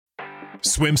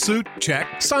Swimsuit? Check.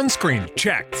 Sunscreen?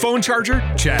 Check. Phone charger?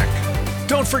 Check.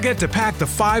 Don't forget to pack the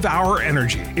 5-Hour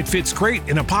Energy. It fits great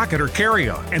in a pocket or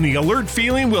carry-on, and the alert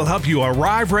feeling will help you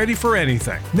arrive ready for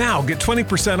anything. Now get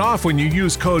 20% off when you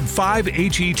use code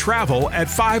 5HETRAVEL at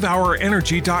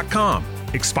 5hourenergy.com.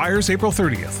 Expires April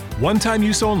 30th. One-time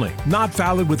use only. Not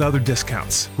valid with other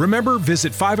discounts. Remember,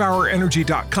 visit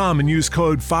 5hourenergy.com and use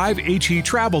code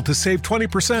 5HETRAVEL to save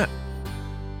 20%.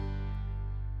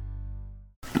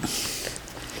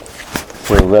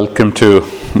 Well, welcome to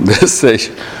this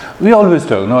session. We always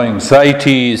talk,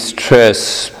 anxiety,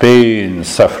 stress, pain,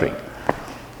 suffering.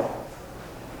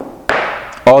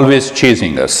 Always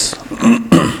chasing us.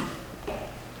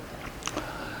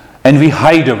 And we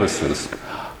hide ourselves.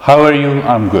 How are you?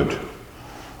 I'm good.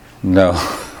 No,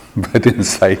 but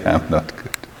inside I'm not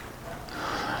good.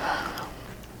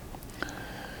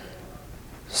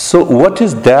 So what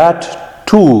is that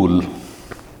tool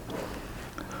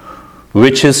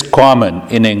which is common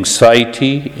in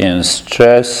anxiety, in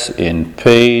stress, in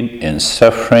pain, in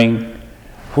suffering?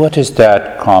 What is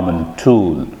that common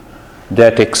tool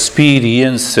that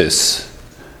experiences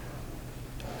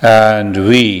and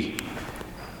we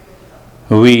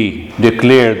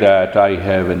declare that I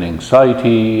have an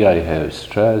anxiety, I have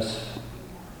stress?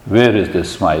 Where is the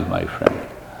smile, my friend?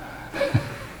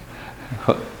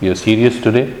 You're serious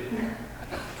today?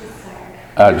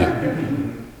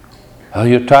 Oh,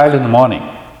 you're tired in the morning.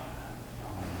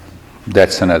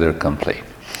 That's another complaint.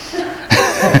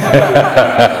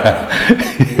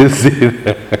 You see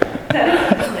that? That is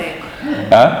a complaint.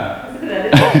 Huh? That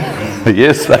is a complaint.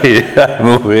 Yes,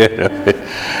 I'm aware of it.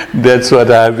 That's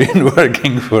what I've been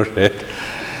working for it.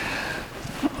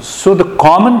 So the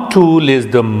common tool is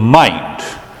the mind.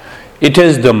 It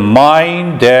is the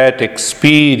mind that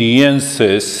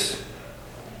experiences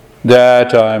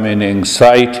that I'm in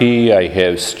anxiety, I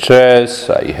have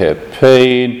stress, I have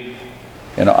pain,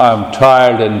 I'm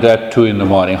tired, and that too in the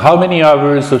morning. How many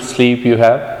hours of sleep you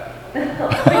have? Like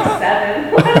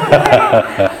 7.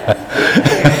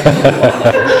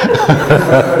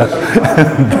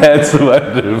 That's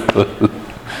wonderful.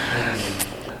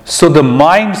 So the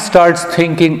mind starts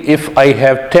thinking, if I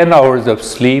have 10 hours of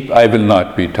sleep, I will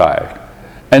not be tired.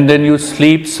 And then you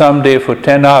sleep someday for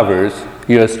 10 hours,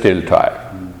 you are still tired.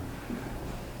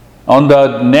 On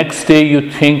the next day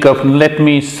you think of, let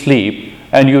me sleep,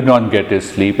 and you don't get to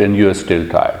sleep and you are still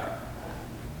tired.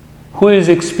 Who is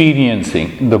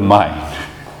experiencing? The mind.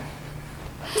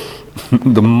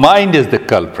 The mind is the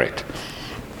culprit.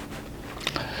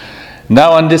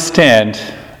 Now understand,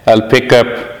 I'll pick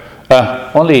up,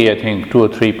 only I think 2 or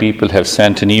 3 people have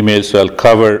sent an email, so I'll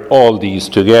cover all these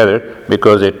together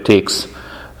because it takes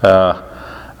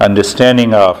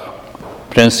understanding of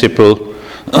principle.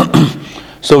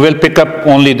 So we'll pick up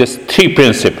only these 3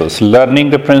 principles: learning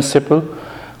the principle,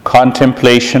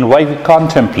 contemplation. Why we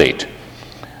contemplate?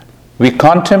 We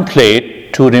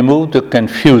contemplate to remove the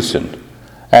confusion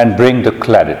and bring the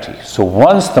clarity. So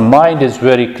once the mind is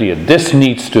very clear, this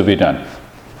needs to be done,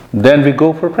 then we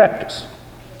go for practice.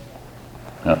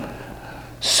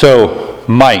 So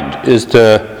mind is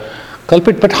the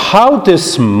culprit, but how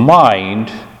this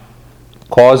mind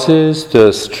causes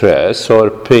the stress or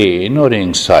pain or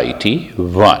anxiety?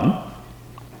 One.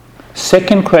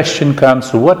 Second question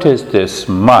comes, what is this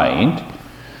mind?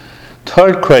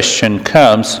 Third question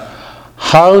comes,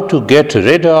 how to get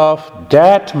rid of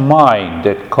that mind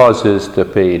that causes the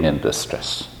pain and the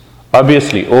stress.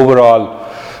 Obviously, overall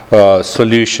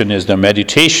solution is the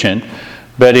meditation,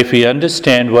 but if we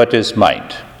understand what is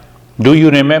mind, do you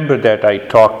remember that I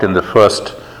talked in the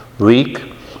first week?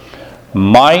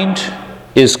 Mind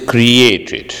is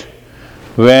created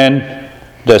when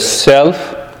the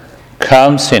self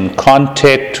comes in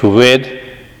contact with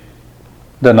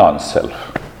the non-self.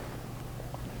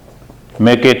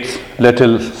 Make it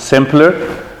little simpler.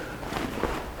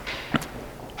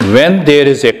 When there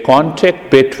is a contact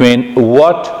between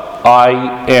what I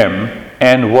am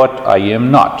and what I am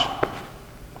not.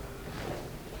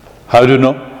 How do you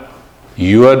know?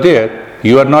 You are there,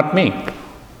 you are not me.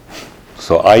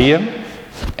 So I am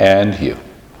and you.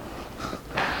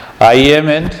 I am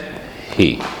and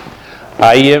he.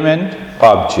 I am an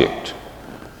object.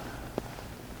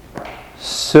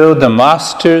 So the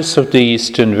masters of the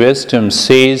Eastern wisdom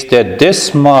says that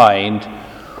this mind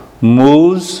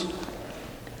moves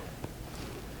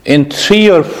in 3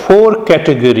 or 4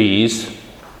 categories,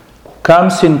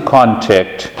 comes in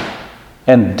contact,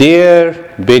 and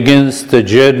there begins the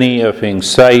journey of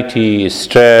anxiety,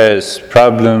 stress,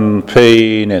 problem,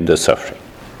 pain, and the suffering.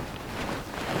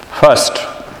 First,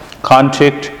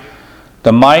 contact.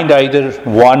 The mind either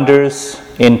wanders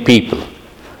in people,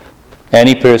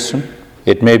 any person,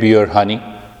 It may be your honey.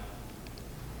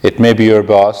 It may be your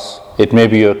boss. It may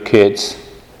be your kids.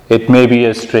 It may be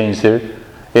a stranger.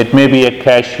 It may be a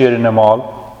cashier in a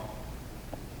mall.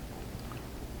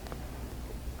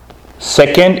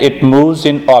 Second, it moves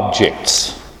in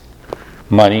objects.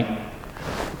 Money,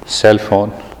 cell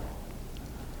phone.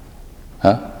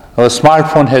 Our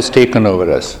smartphone has taken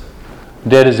over us.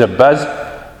 There is a buzz,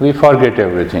 we forget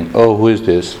everything. Oh, who is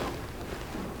this?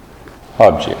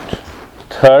 Object.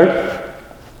 Third,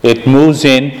 it moves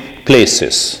in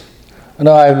places.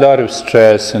 I have a lot of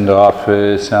stress in the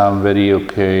office, I'm very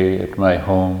okay at my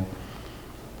home.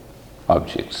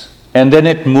 Objects. And then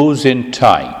it moves in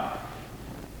time.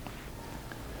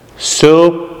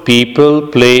 So, people,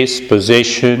 place,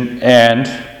 possession, and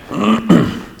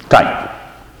time.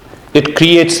 It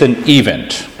creates an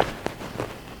event.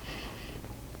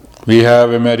 We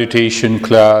have a meditation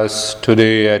class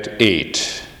today at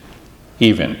 8.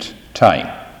 Event, time,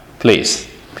 place,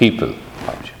 people,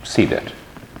 object. See that?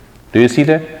 Do you see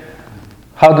that?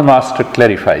 How the master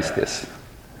clarifies this.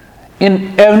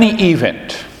 In any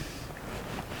event,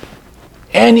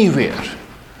 anywhere,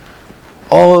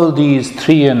 all these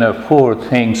 3 and 4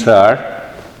 things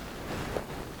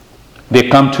they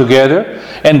come together,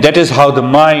 and that is how the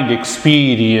mind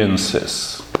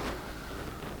experiences.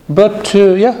 But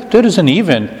there is an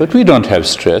event, but we don't have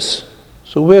stress.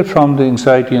 So where from the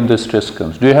anxiety and the stress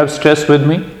comes? Do you have stress with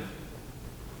me?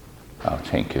 Oh,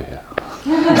 thank you. Yeah.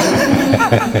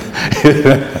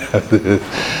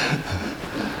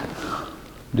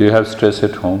 Do you have stress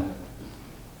at home?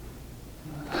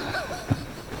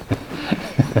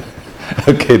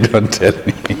 Okay, don't tell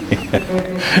me.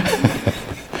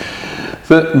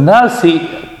 So now see,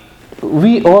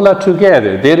 we all are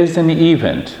together. There is an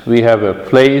event. We have a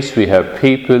place, we have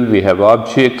people, we have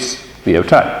objects, we have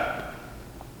time.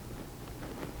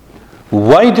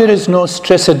 Why there is no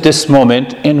stress at this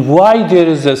moment, and why there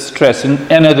is a stress in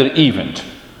another event?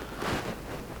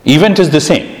 Event is the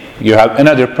same. You have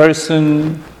another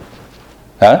person,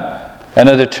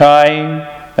 another time,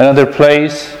 another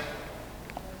place.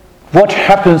 What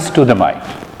happens to the mind?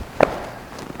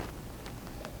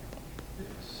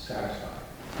 It's satisfied.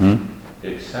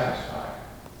 It's satisfied.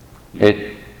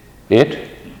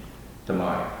 The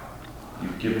mind.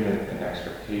 You've given it an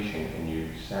expectation and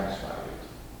you've satisfied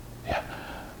it. Yeah.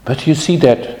 But you see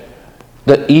that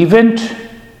the event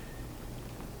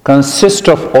consists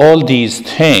of all these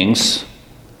things.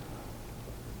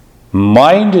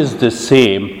 Mind is the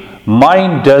same.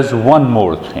 Mind does one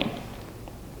more thing.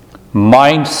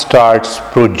 Mind starts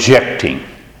projecting.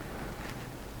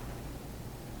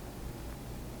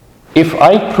 If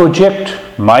I project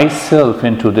myself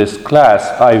into this class,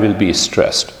 I will be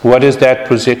stressed. What is that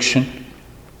projection?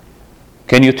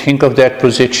 Can you think of that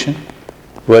projection?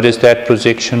 What is that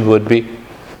projection would be?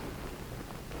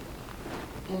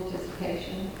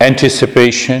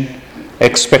 Anticipation,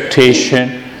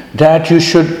 expectation, that you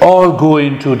should all go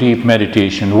into deep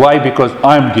meditation. Why? Because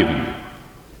I'm giving you.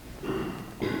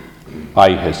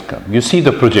 I has come. You see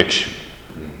the projection.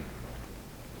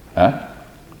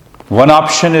 One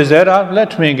option is that,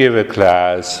 let me give a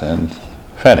class and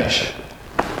finish.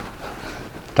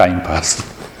 Time passes.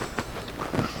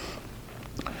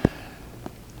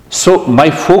 So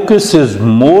my focus is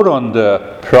more on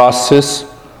the process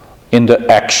in the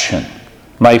action.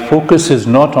 My focus is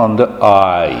not on the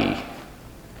I.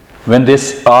 When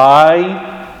this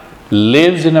I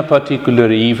lives in a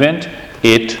particular event,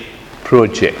 it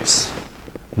projects.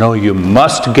 No, you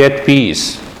must get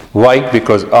peace. Why?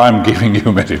 Because I'm giving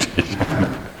you meditation.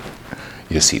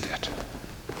 You see that?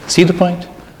 See the point?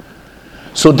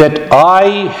 So that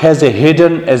I has a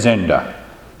hidden agenda.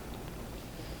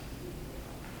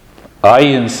 I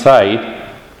inside,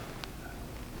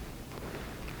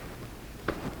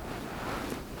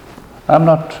 I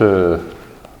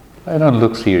don't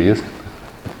look serious.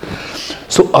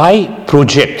 So I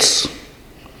projects.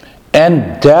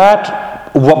 And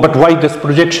that, but why this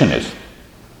projection is?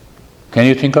 Can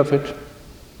you think of it?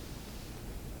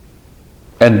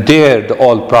 And there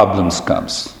all problems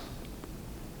comes.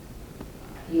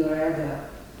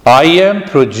 I am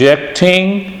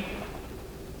projecting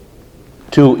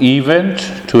to event,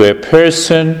 to a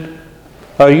person,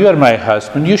 you are my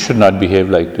husband, you should not behave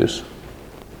like this.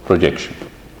 Projection.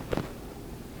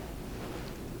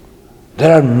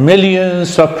 There are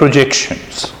millions of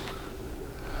projections.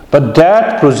 But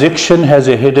that projection has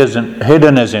a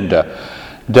hidden agenda,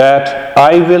 that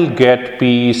I will get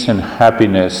peace and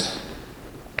happiness.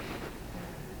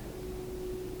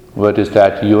 What is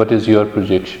that? What is your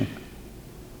projection?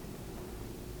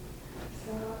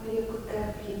 So you could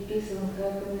get peace and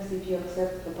happiness if you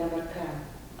accept whatever comes.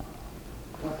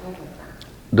 What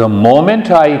The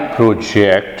moment I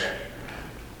project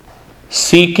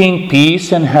seeking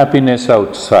peace and happiness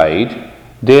outside,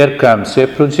 there comes a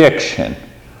projection.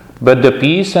 But the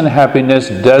peace and happiness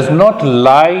does not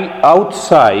lie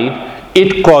outside,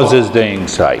 it causes the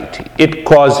anxiety, it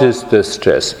causes the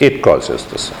stress, it causes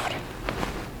the suffering.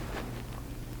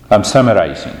 I'm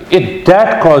summarizing.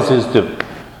 That causes the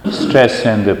stress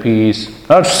and the peace,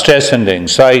 not stress and the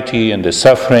anxiety and the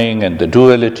suffering and the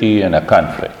duality and a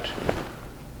conflict.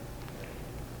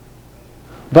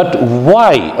 But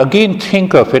why? Again,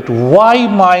 think of it. Why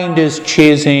mind is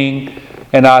chasing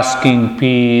and asking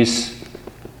peace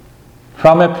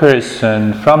from a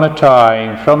person, from a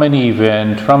time, from an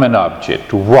event, from an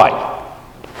object? Why?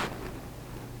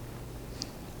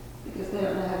 Because they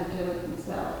don't know how to do it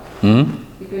themselves.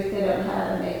 Because they don't know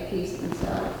how to make peace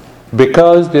themselves.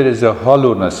 Because there is a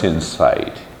hollowness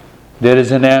inside. There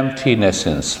is an emptiness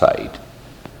inside.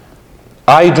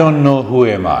 I don't know who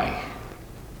am I.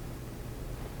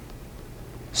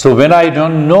 So when I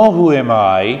don't know who am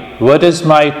I, what is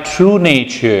my true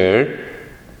nature,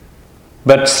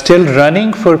 but still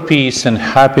running for peace and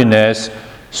happiness,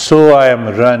 so I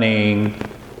am running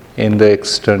in the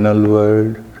external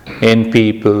world, in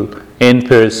people, in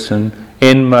person,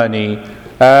 in money,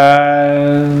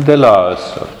 and the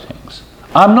loss of things.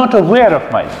 I'm not aware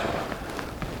of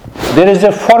myself. There is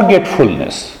a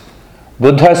forgetfulness.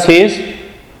 Buddha says,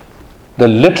 the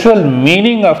literal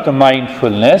meaning of the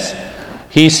mindfulness,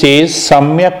 he says,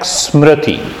 samyak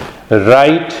smriti,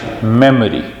 right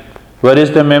memory. What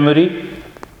is the memory?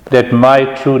 That my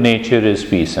true nature is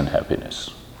peace and happiness.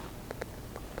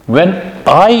 When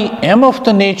I am of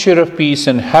the nature of peace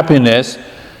and happiness,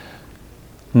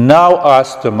 now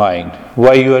ask the mind,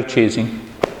 why you are chasing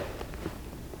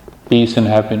peace and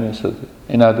happiness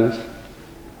in others?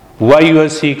 Why you are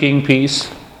seeking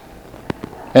peace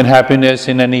and happiness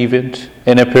in an event,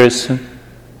 in a person?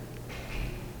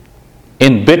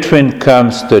 In between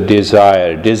comes the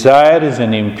desire. Desire is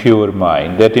an impure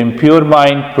mind. That impure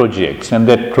mind projects, and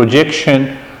that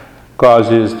projection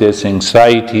causes this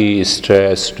anxiety,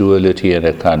 stress, duality, and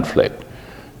a conflict.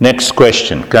 Next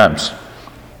question comes,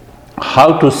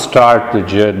 how to start the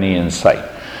journey inside?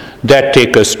 That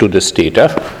takes us to the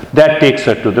that takes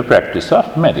us to the practice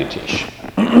of meditation.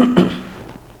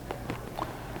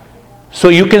 So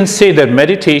you can say that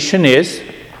meditation is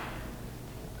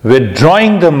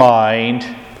withdrawing the mind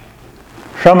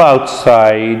from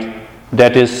outside,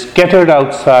 that is scattered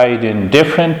outside in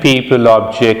different people,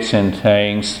 objects, and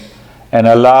things, and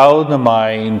allow the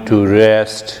mind to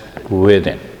rest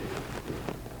within.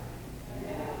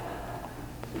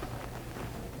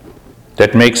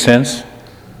 That makes sense?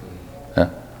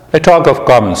 I talk of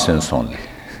common sense only.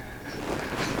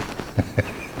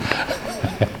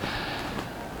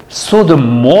 So the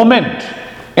moment,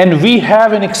 and we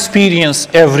have an experience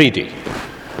every day.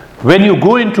 When you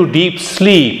go into deep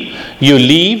sleep, you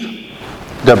leave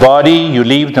the body, you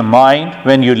leave the mind.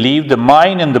 When you leave the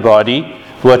mind and the body,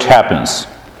 what happens?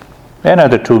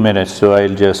 Another 2 minutes, so I'll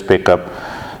just pick up.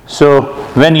 So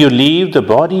when you leave the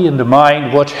body and the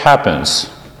mind, what happens?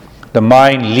 The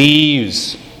mind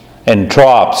leaves and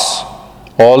drops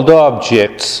all the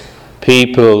objects,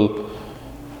 people,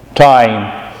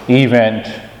 time, event,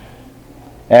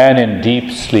 and in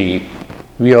deep sleep,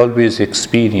 we always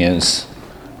experience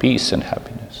peace and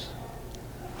happiness.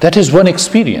 That is one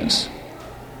experience.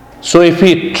 So if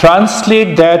we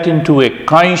translate that into a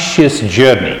conscious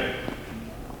journey,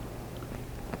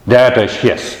 that is,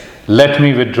 yes, let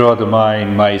me withdraw the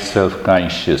mind myself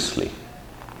consciously.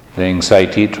 The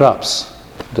anxiety drops,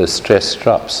 the stress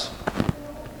drops.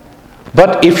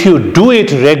 But if you do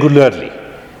it regularly,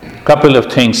 couple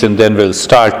of things and then we'll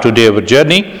start today our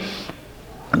journey,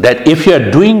 that if you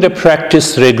are doing the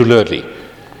practice regularly,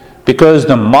 because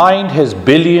the mind has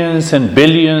billions and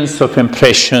billions of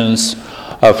impressions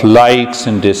of likes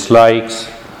and dislikes,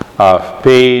 of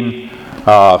pain,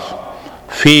 of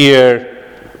fear,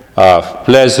 of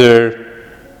pleasure,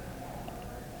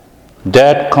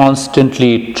 that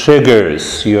constantly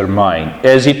triggers your mind,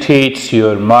 agitates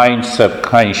your mind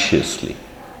subconsciously,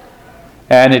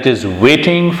 and it is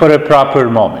waiting for a proper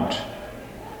moment.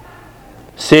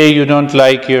 Say you don't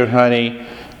like your honey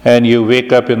and you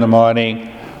wake up in the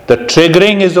morning, the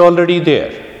triggering is already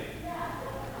there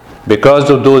because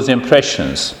of those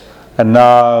impressions, and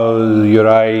now your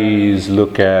eyes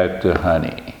look at the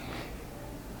honey.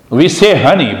 We say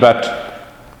honey, but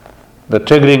the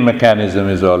triggering mechanism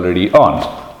is already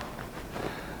on.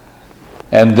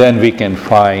 And then we can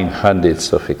find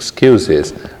hundreds of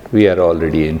excuses. We are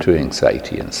already into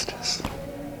anxiety and stress.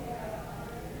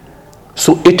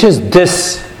 So it is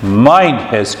this, mind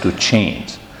has to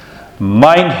change.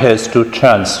 mind has to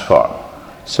transform.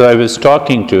 So I was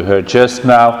talking to her just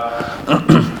now.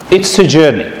 It's a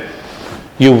journey.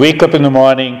 You wake up in the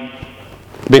morning,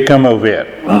 become aware.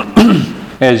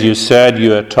 As you said,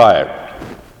 you are tired.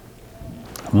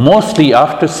 Mostly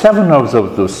after 7 hours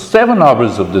of the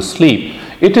sleep,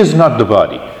 it is not the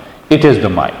body, it is the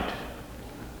mind.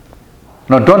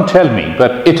 Now don't tell me,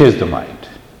 but it is the mind,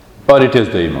 or it is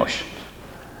the emotion.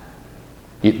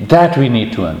 That we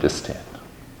need to understand.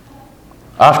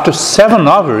 After 7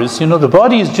 hours, the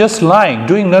body is just lying,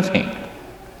 doing nothing.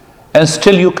 And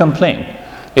still you complain.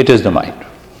 It is the mind.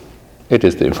 It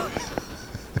is the emotion.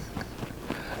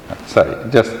 Sorry,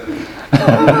 just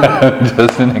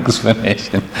an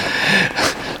explanation.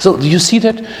 So you see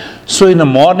that? So in the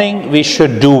morning we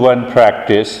should do one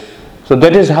practice. So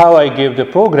that is how I give the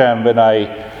program when I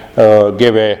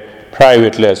give a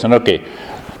private lesson. Okay.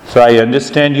 So I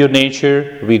understand your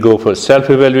nature, we go for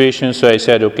self-evaluation, so I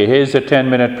said, okay, here's a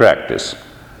 10-minute practice.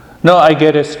 Now I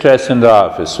get a stress in the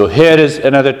office, so here is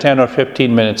another 10 or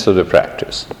 15 minutes of the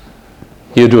practice.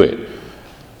 You do it.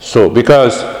 So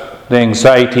because the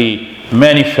anxiety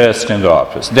manifests in the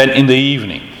office, then in the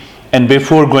evening, and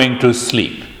before going to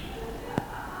sleep.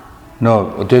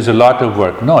 No, there's a lot of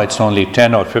work. No, it's only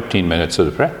 10 or 15 minutes of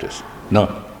the practice. No,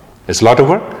 it's a lot of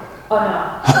work. Oh, no.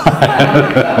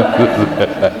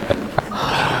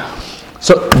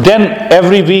 So then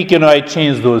every week, I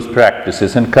change those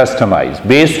practices and customize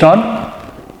based on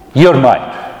your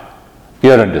mind,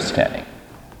 your understanding.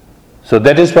 So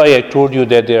that is why I told you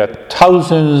that there are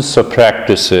thousands of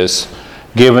practices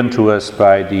given to us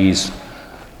by these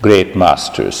great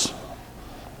masters.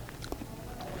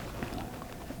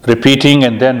 Repeating,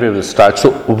 and then we will start.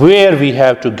 So where we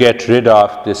have to get rid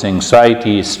of this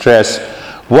anxiety, stress,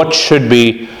 what should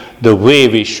be the way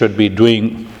we should be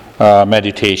doing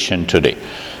meditation today?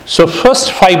 So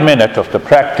first 5 minutes of the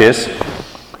practice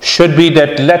should be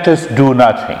that let us do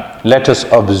nothing. Let us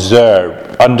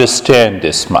observe, understand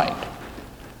this mind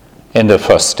in the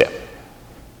first step,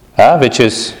 which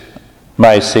is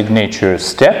my signature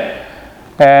step.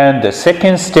 And the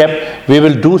second step, we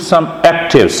will do some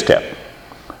active step.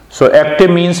 So active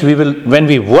means when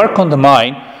we work on the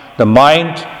mind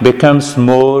becomes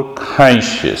more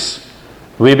conscious.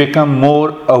 We become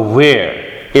more aware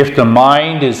if the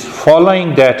mind is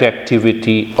following that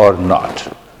activity or not.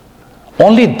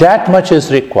 Only that much is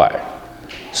required.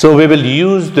 So we will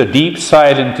use the deep,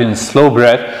 silent and slow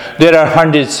breath. There are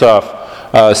hundreds of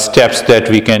steps that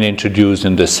we can introduce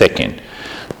in the second.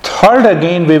 Third,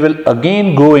 again, we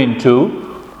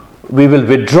will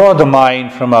withdraw the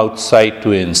mind from outside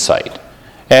to inside.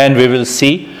 And we will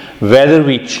see whether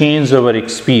we change our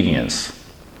experience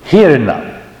here and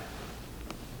now.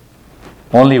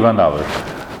 Only 1 hour.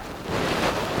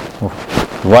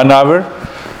 1 hour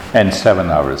and 7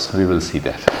 hours. We will see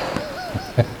that.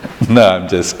 No, I'm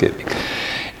just kidding.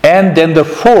 And then the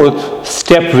fourth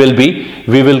step will be,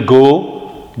 we will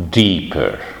go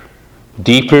deeper.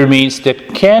 Deeper means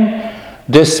that can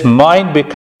this mind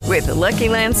become... With the Lucky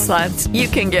Land Slots, you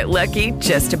can get lucky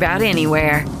just about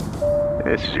anywhere.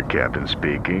 This is your captain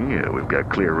speaking. We've got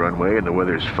clear runway and the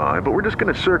weather's fine, but we're just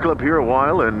going to circle up here a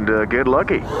while and get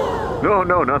lucky.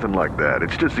 No, nothing like that.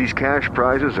 It's just these cash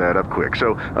prizes add up quick.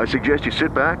 So I suggest you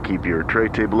sit back, keep your tray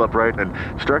table upright, and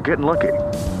start getting lucky.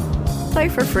 Play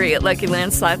for free at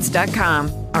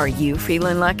LuckyLandSlots.com. Are you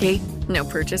feeling lucky? No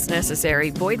purchase necessary.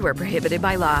 Void where prohibited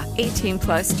by law.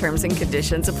 18+ terms and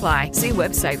conditions apply. See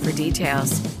website for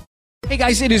details. Hey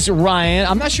guys, it is Ryan.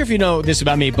 I'm not sure if you know this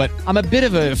about me, but I'm a bit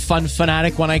of a fun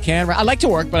fanatic when I can. I like to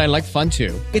work, but I like fun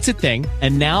too. It's a thing.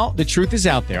 And now the truth is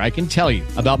out there. I can tell you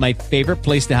about my favorite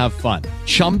place to have fun.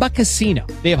 Chumba Casino.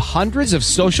 They have hundreds of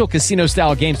social casino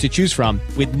style games to choose from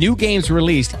with new games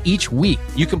released each week.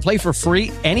 You can play for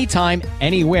free anytime,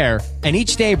 anywhere. And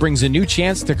each day brings a new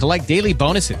chance to collect daily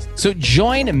bonuses. So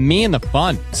join me in the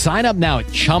fun. Sign up now at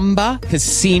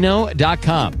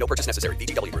ChumbaCasino.com. No purchase necessary.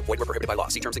 VGW Group. Void where prohibited by law.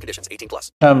 See terms and conditions.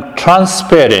 18+.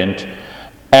 Transparent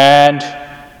and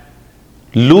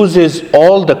loses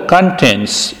all the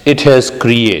contents it has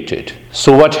created.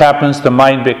 So what happens? The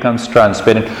mind becomes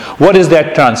transparent. What is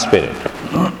that transparent?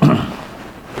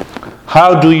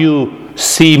 How do you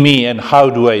see me and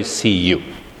how do I see you?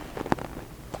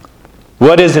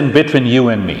 What is in between you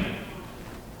and me?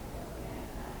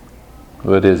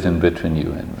 What is in between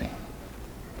you and me?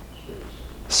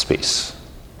 Space.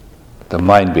 The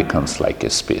mind becomes like a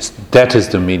space. That is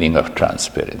the meaning of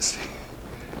transparency.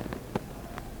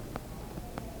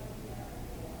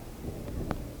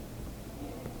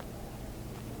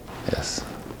 Yes.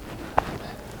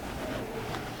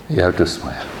 You have to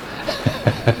smile.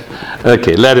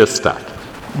 Okay, let us start.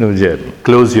 no journey.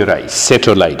 Close your eyes, sit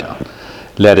or lie down.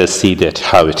 Let us see that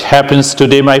how it happens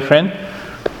today, my friend.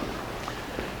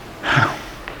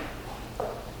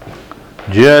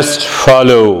 Just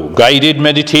follow. Guided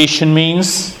meditation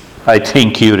means, I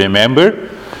think you remember,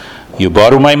 you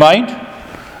borrow my mind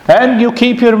and you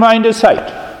keep your mind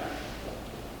aside.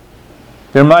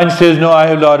 Your mind says, no, I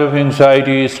have a lot of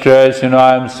anxiety, stress,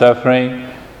 I'm suffering.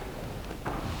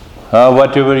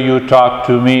 Whatever you talk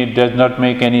to me, it does not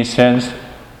make any sense.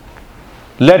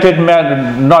 Let it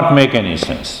not make any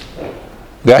sense.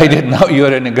 Guided, now you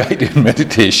are in a guided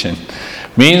meditation.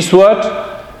 Means what?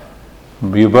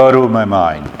 You borrow my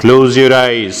mind. Close your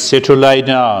eyes, sit or lie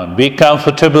down, be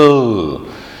comfortable.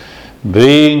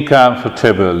 Being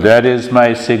comfortable, that is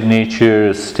my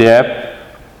signature step.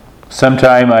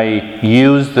 Sometimes I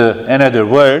use another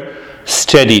word,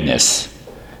 steadiness.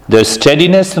 The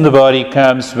steadiness in the body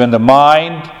comes when the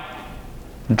mind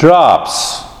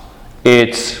drops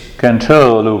its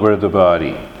control over the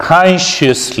body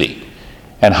consciously.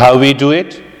 And how we do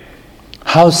it?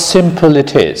 How simple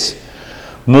it is.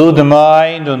 Move the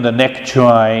mind on the neck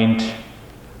joint.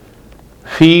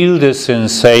 Feel the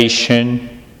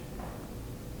sensation.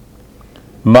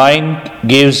 Mind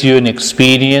gives you an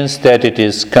experience that it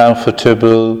is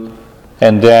comfortable,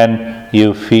 and then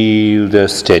you feel the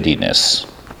steadiness.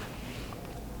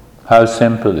 How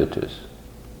simple it is.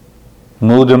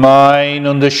 Move the mind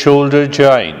on the shoulder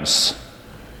joints.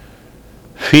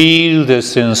 Feel the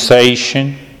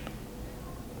sensation.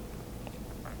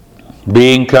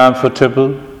 Being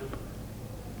comfortable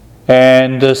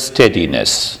and the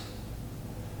steadiness.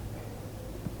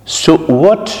 So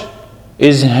what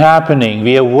is happening?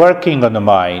 We are working on the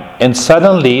mind, and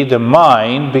suddenly the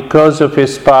mind, because of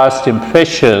its past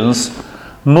impressions,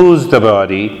 moves the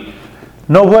body.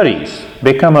 No worries,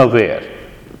 become aware.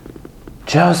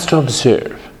 Just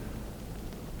observe.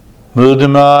 Move the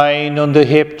mind on the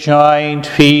hip joint,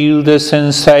 feel the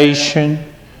sensation.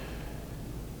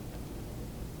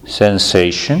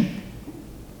 Sensation,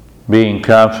 being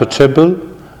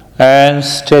comfortable, and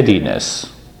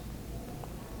steadiness.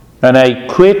 And I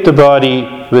equate the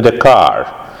body with a car.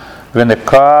 When the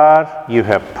car you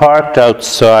have parked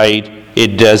outside,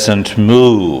 it doesn't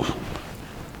move.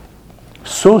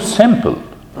 So simple.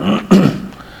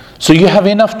 So you have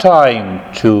enough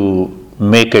time to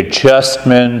make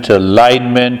adjustment,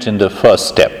 alignment in the first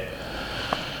step.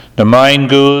 The mind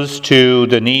goes to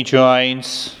the knee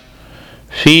joints.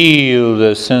 Feel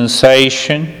the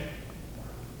sensation.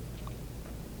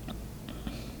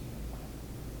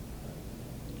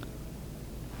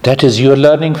 That is, you are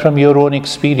learning from your own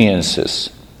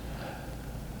experiences.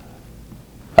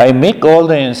 I make all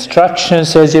the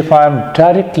instructions as if I am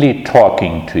directly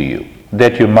talking to you,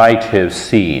 that you might have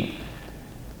seen.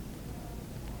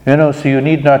 So you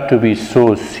need not to be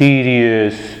so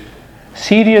serious.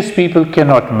 Serious people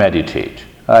cannot meditate.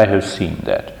 I have seen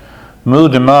that.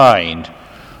 Move the mind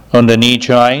on the knee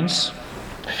joints.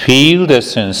 Feel the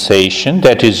sensation,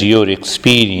 that is your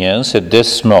experience at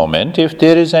this moment. If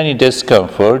there is any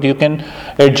discomfort, you can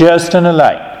adjust and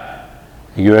align.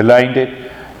 You aligned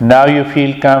it. Now you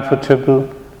feel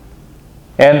comfortable.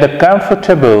 And the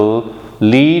comfortable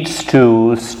leads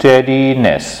to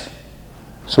steadiness.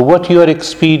 So what you are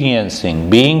experiencing,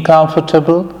 being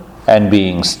comfortable and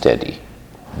being steady.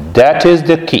 That is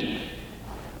the key.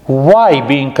 Why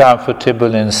being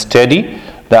comfortable and steady?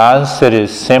 The answer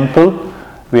is simple.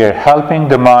 We are helping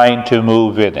the mind to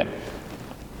move within.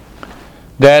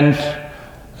 Then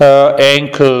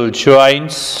ankle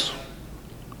joints.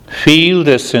 Feel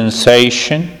the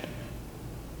sensation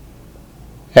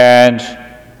and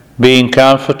being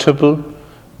comfortable,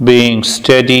 being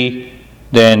steady,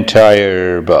 the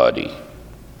entire body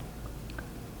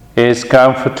is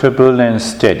comfortable and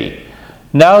steady.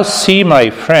 Now see, my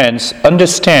friends,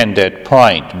 understand that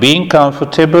point. Being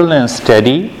comfortable and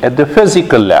steady at the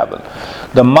physical level.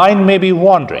 The mind may be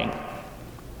wandering.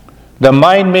 The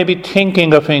mind may be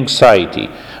thinking of anxiety.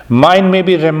 Mind may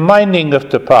be reminding of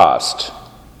the past.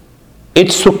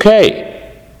 It's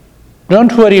okay.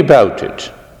 Don't worry about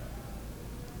it.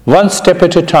 One step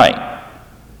at a time.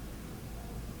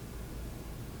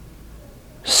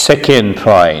 Second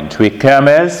point, we come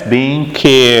as being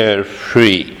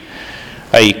carefree.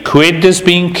 I equate this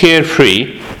being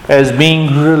carefree as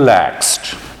being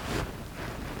relaxed.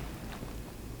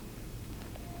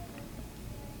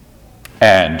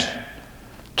 And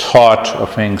thought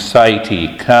of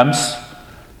anxiety comes,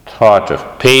 thought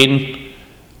of pain,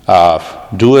 of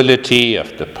duality,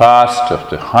 of the past, of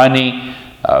the honey,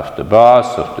 of the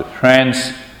boss, of the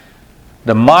friends.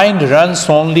 The mind runs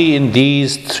only in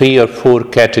these 3 or 4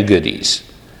 categories.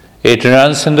 It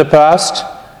runs in the past,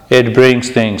 it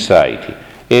brings the anxiety.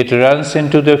 It runs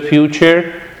into the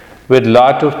future with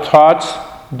lot of thoughts,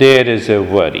 there is a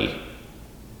worry.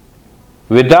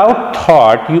 Without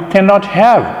thought, you cannot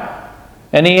have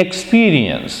any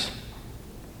experience.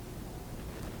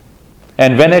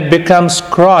 And when it becomes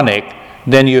chronic,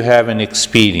 then you have an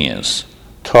experience.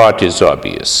 Thought is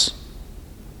obvious.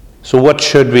 So what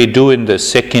should we do in the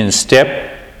second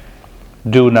step?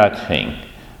 Do nothing.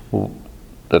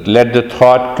 Let the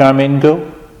thought come and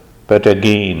go. But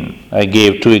again, I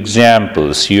gave 2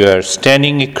 examples. You are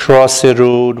standing across a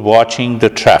road watching the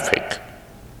traffic.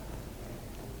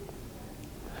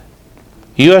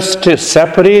 You are still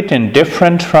separate and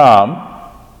different from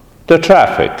the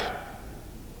traffic.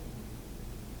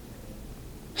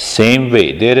 Same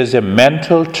way, there is a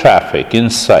mental traffic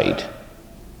inside,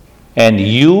 and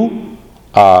you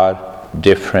are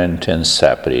different and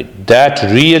separate. That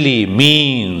really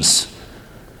means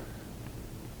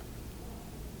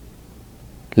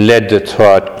let the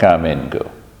thought come and go.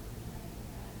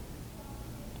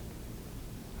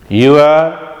 You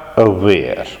are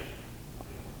aware.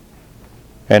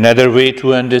 Another way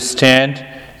to understand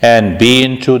and be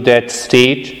into that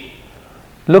state,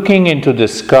 looking into the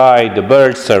sky, the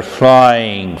birds are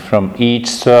flying from each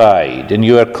side, and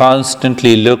you are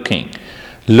constantly looking,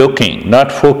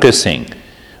 not focusing.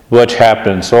 What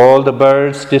happens? All the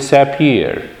birds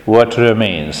disappear. What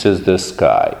remains is the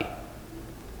sky.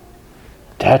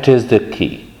 That is the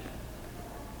key.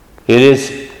 It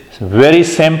is very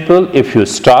simple if you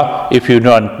stop, if you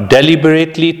don't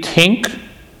deliberately think.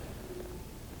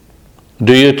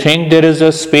 Do you think there is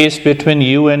a space between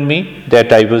you and me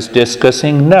that I was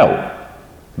discussing? No.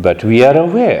 But we are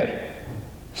aware.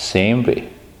 Same way.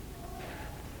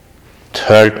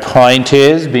 Third point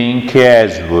is being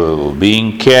casual.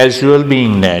 Being casual,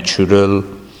 being natural.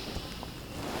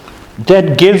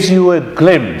 That gives you a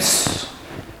glimpse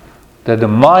that the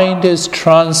mind is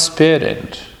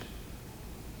transparent.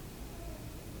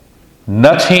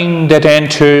 Nothing that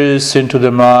enters into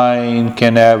the mind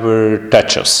can ever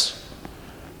touch us.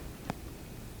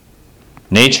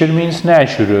 Nature means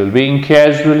natural. Being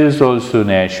casual is also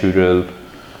natural.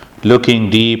 Looking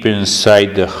deep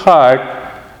inside the heart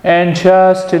and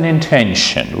just an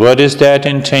intention. What is that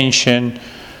intention?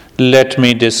 Let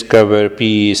me discover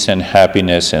peace and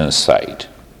happiness inside.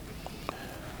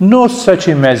 No such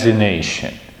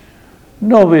imagination,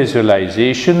 no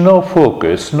visualization, no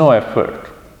focus, no effort.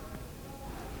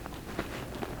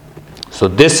 So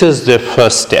this is the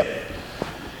first step.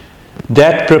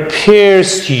 That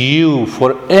prepares you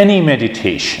for any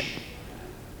meditation.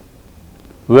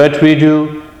 What we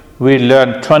do, we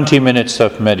learn 20 minutes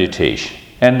of meditation.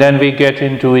 And then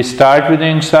we start with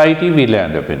anxiety, we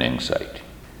land up in anxiety.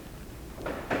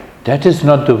 That is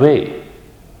not the way.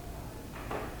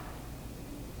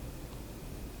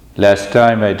 Last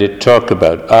time I did talk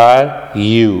about, are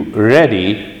you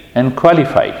ready and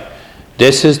qualified?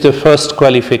 This is the first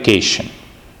qualification.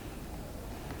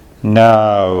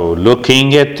 Now,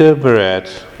 looking at the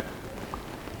breath,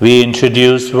 we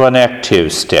introduce one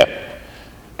active step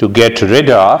to get rid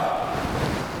of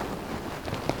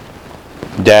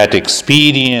that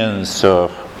experience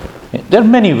of, there are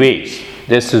many ways.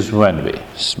 This is one way.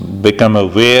 Become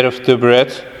aware of the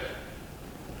breath.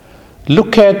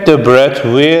 Look at the breath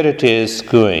where it is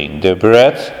going. The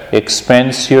breath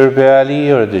expands your belly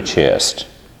or the chest.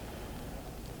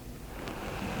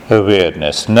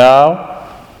 Awareness. Now,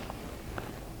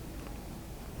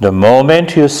 the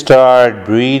moment you start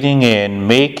breathing in,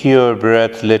 make your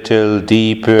breath little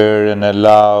deeper and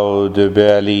allow the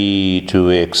belly to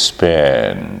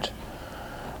expand.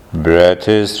 Breath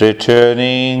is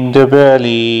returning, the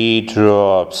belly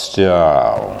drops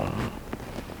down.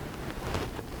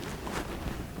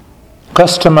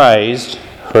 Customized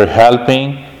for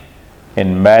helping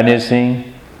in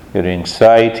managing your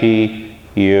anxiety,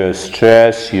 your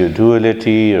stress, your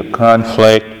duality, your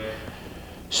conflict.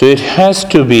 So it has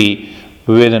to be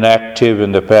with an active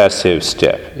and the passive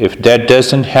step. If that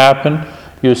doesn't happen,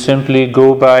 you simply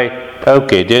go by,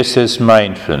 okay, this is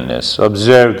mindfulness.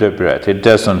 Observe the breath. It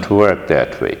doesn't work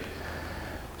that way.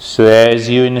 So as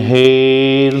you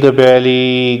inhale, the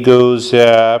belly goes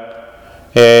up.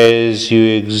 As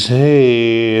you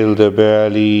exhale, the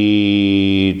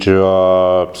belly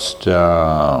drops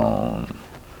down.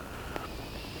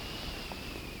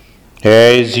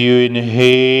 As you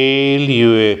inhale,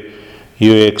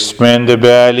 you expand the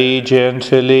belly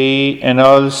gently and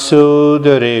also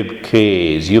the rib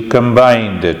cage. You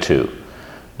combine the two.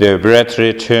 The breath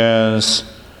returns,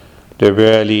 the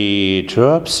belly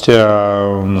drops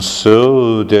down,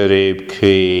 so the rib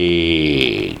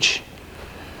cage.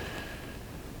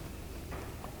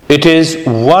 It is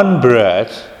one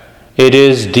breath, it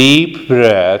is deep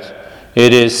breath,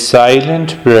 it is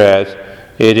silent breath,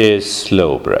 it is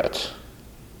slow breath.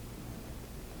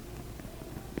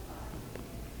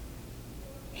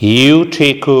 You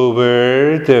take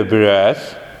over the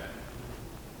breath.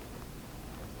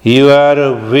 You are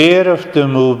aware of the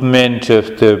movement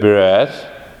of the breath.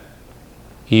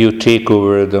 You take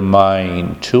over the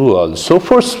mind too also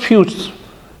for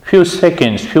few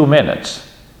seconds, few minutes.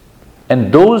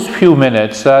 And those few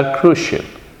minutes are crucial.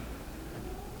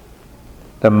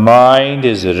 The mind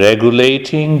is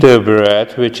regulating the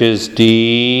breath, which is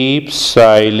deep,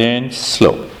 silent,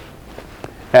 slow.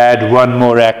 Add one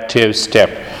more active step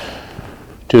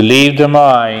to leave the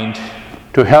mind,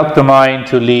 to help the mind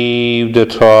to leave the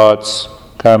thoughts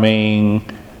coming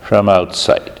from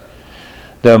outside.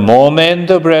 The moment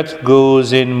the breath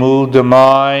goes in, move the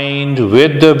mind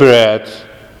with the breath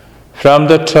from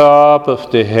the top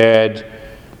of the head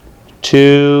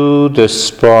to the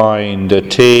spine, the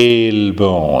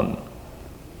tailbone.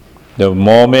 The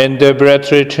moment the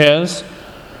breath returns,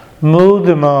 move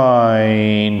the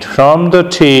mind from the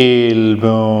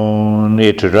tailbone.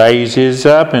 It rises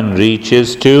up and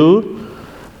reaches to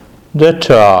the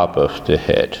top of the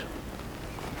head.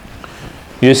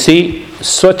 You see,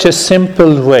 such a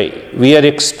simple way. We are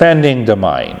expanding the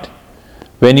mind.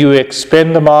 When you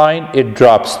expand the mind, it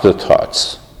drops the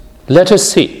thoughts. Let us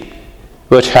see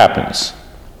what happens.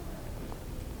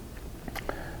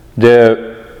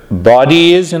 The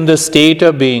body is in the state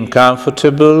of being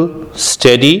comfortable,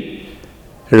 steady,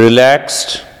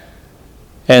 relaxed,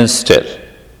 and still.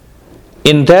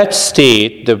 In that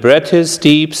state, the breath is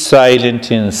deep, silent,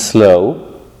 and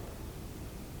slow,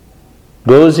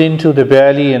 goes into the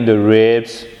belly and the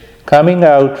ribs, coming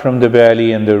out from the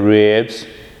belly and the ribs.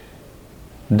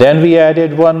 Then we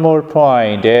added one more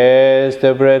point. As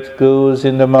the breath goes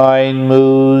in, the mind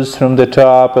moves from the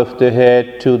top of the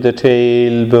head to the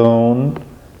tailbone.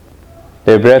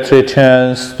 The breath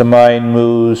returns, the mind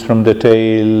moves from the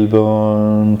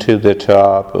tailbone to the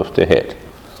top of the head.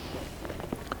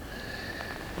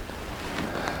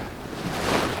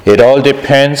 It all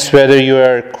depends whether you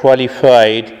are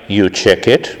qualified. You check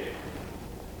it.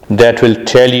 That will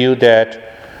tell you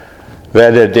that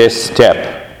whether this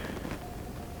step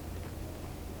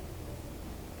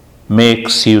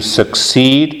makes you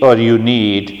succeed or you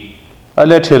need a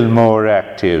little more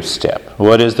active step.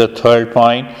 What is the third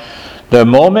point? The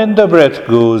moment the breath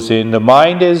goes in, the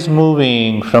mind is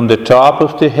moving from the top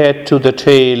of the head to the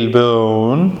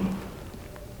tailbone.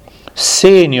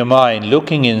 Say in your mind,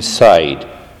 looking inside,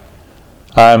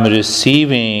 I am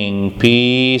receiving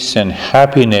peace and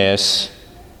happiness.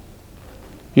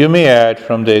 You may add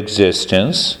from the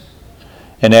existence.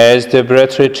 And as the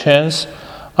breath returns,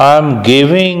 I am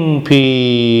giving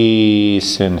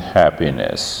peace and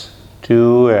happiness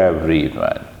to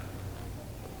everyone.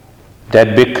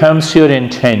 That becomes your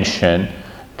intention,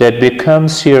 that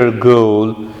becomes your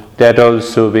goal, that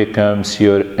also becomes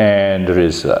your end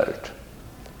result.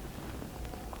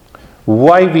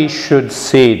 Why we should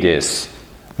say this?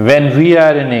 When we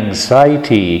are in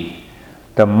anxiety,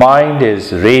 the mind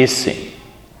is racing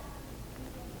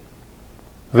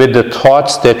with the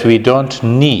thoughts that we don't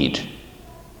need.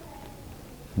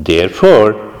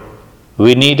 Therefore,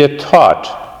 we need a thought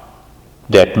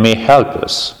that may help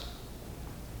us.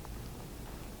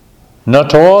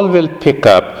 Not all will pick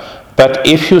up, but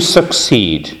if you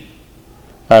succeed,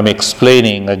 I'm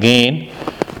explaining again,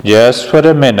 just for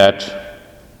a minute,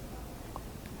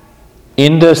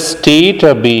 in the state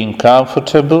of being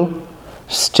comfortable,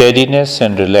 steadiness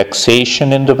and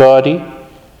relaxation in the body,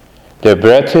 the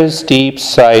breath is deep,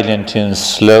 silent and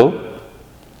slow.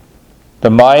 The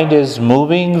mind is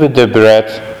moving with the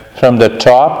breath from the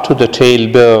top to the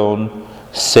tailbone,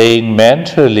 saying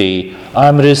mentally,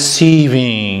 I'm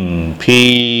receiving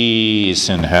peace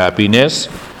and happiness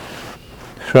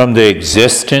from the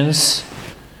existence.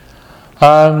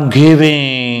 I'm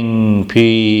giving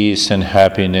peace and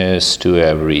happiness to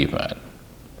everyone.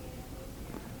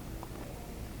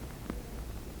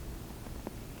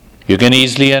 You can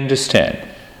easily understand.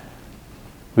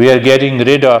 We are getting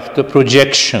rid of the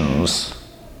projections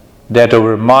that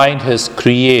our mind has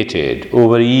created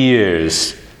over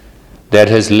years that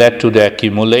has led to the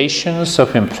accumulations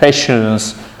of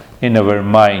impressions in our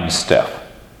mind stuff.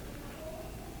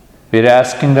 We're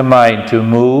asking the mind to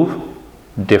move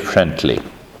differently.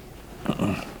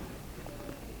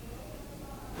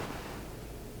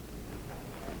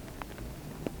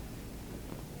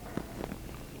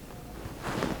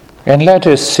 And let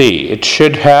us see, it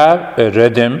should have a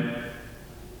rhythm.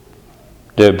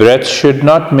 The breath should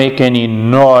not make any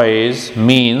noise,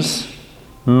 means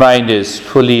Mind is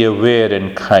fully aware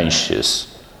and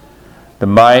conscious. The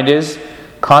mind is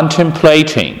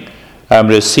contemplating. I'm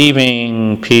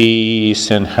receiving peace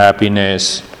and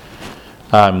happiness.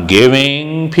 I'm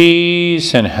giving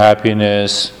peace and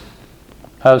happiness.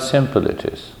 How simple it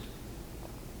is.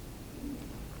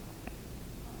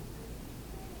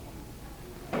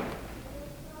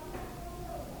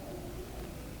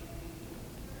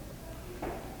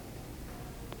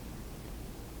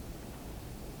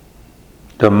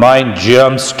 The mind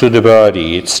jumps to the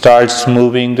body, it starts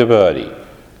moving the body.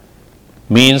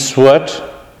 Means what?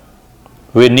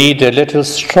 We need a little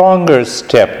stronger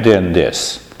step than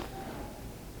this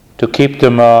to keep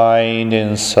the mind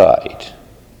inside.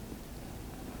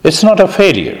 It's not a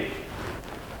failure.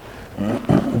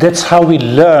 That's how we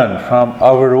learn from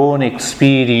our own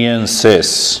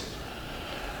experiences.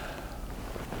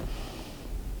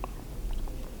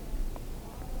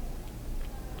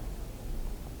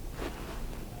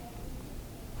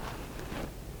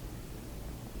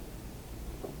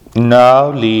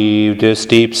 Now leave this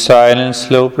deep silence,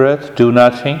 slow breath, do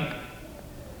nothing.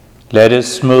 Let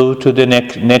us move to the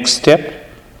next step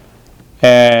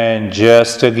and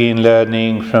just again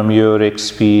learning from your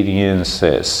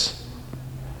experiences.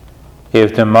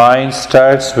 If the mind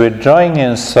starts withdrawing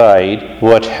inside,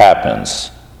 what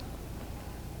happens?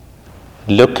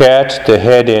 Look at the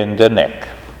head and the neck.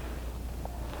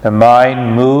 The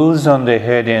mind moves on the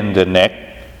head and the neck.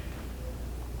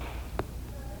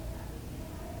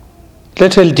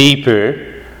 Little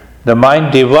deeper, the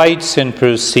mind divides and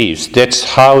perceives. That's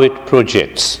how it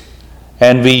projects.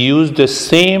 And we use the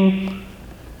same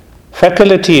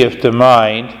faculty of the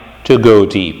mind to go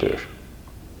deeper.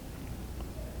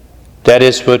 That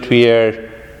is what we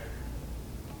are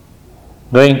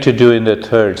going to do in the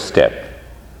third step.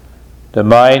 The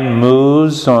mind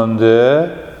moves on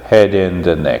the head and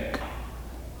the neck.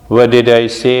 What did I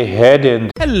say? Head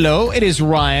and... Hello, it is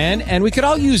Ryan, and we could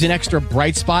all use an extra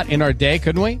bright spot in our day,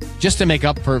 couldn't we? Just to make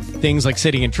up for things like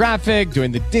sitting in traffic,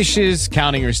 doing the dishes,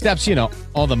 counting your steps,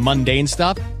 all the mundane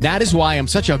stuff. That is why I'm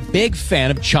such a big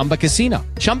fan of Chumba Casino.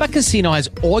 Chumba Casino has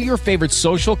all your favorite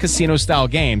social casino-style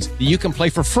games that you can play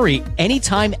for free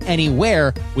anytime,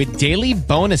 anywhere with daily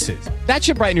bonuses. That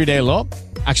should brighten your day a little.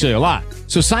 Actually, a lot.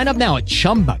 So sign up now at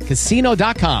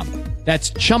ChumbaCasino.com.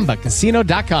 That's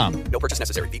ChumbaCasino.com. No purchase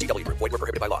necessary. VGW Group. Void where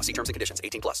prohibited by law. See terms and conditions.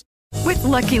 18+. With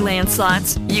Lucky Land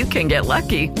Slots, you can get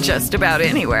lucky just about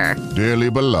anywhere. Dearly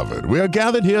beloved, we are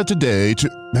gathered here today to...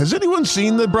 Has anyone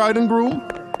seen the bride and groom?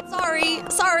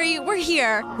 Sorry, we're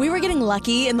here. We were getting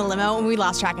lucky in the limo and we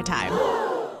lost track of time.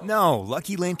 No,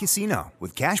 Lucky Land Casino,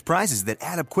 with cash prizes that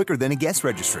add up quicker than a guest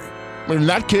registry. In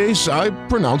that case, I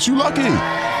pronounce you lucky.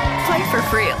 Play for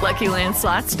free at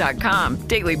LuckyLandSlots.com.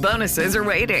 Daily bonuses are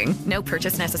waiting. No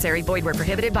purchase necessary. Void where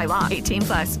prohibited by law.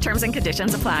 18+. Terms and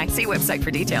conditions apply. See website for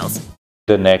details.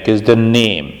 The neck is the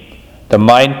name. The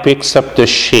mind picks up the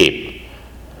shape.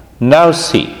 Now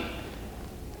see.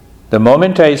 The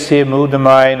moment I say move the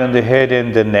mind on the head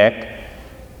and the neck,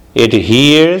 it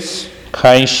hears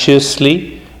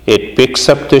consciously, it picks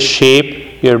up the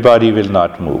shape, your body will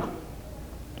not move.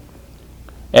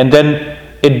 And then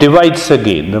it divides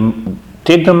again.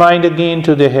 Take the mind again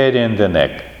to the head and the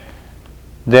neck.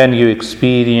 Then you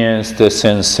experience the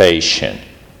sensation.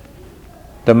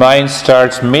 The mind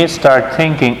may start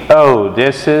thinking, oh,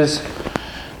 this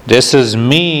is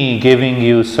me giving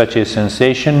you such a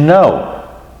sensation. No.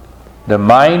 The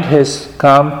mind has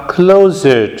come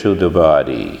closer to the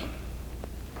body.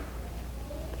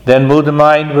 Then move the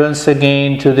mind once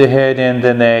again to the head and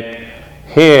the neck.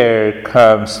 Here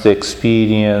comes the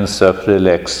experience of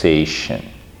relaxation,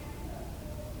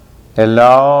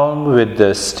 along with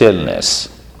the stillness.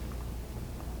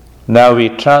 Now we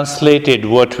translated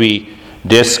what we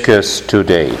discussed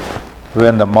today.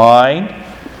 When the mind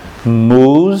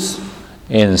moves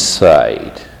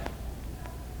inside,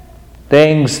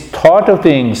 the thought of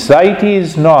the anxiety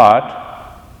is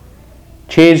not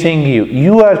chasing you.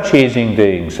 You are chasing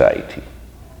the anxiety.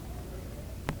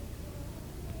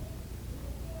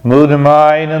 Move the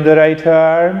mind on the right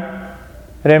arm.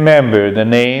 Remember the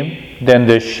name, then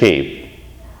the shape.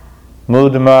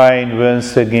 Move the mind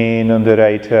once again on the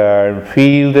right arm.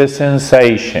 Feel the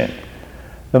sensation.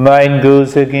 The mind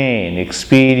goes again.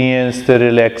 Experience the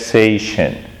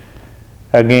relaxation.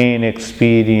 Again,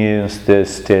 experience the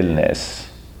stillness.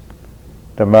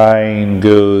 The mind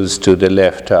goes to the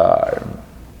left arm.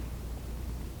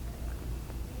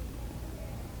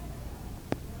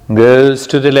 Goes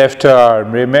to the left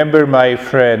arm. Remember, my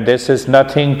friend, this has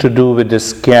nothing to do with the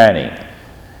scanning.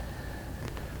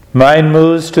 Mind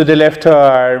moves to the left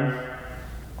arm.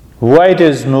 Why it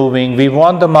is moving? We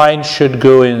want the mind should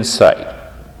go inside.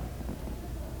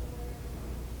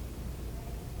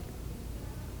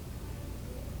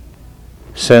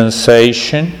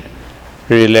 sensation,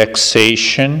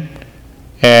 relaxation,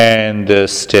 and the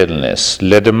stillness.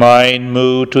 Let the mind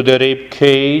move to the rib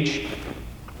cage.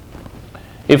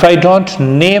 If I don't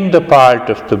name the part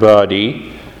of the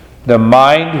body, the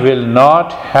mind will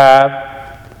not have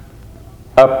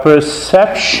a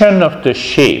perception of the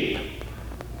shape.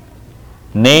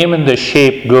 Name and the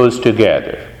shape goes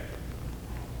together.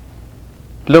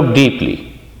 Look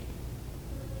deeply.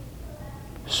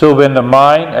 So when the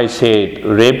mind, I say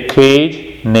rib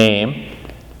cage, name,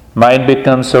 mind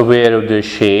becomes aware of the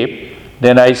shape,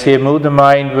 then I say move the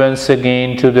mind once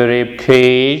again to the rib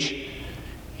cage.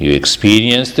 You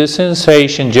experience the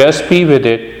sensation, just be with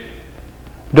it.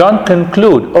 Don't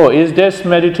conclude, oh, is this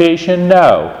meditation?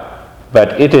 No,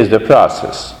 but it is the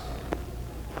process.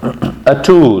 A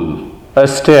tool, a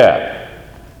step.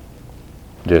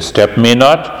 The step may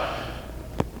not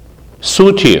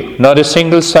suit you, not a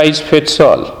single size fits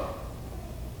all.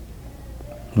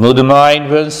 Move the mind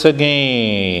once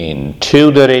again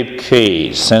to the rib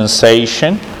cage,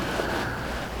 sensation,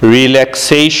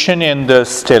 relaxation, and the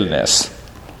stillness.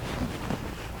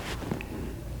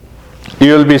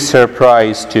 You'll be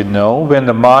surprised to know when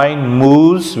the mind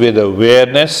moves with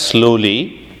awareness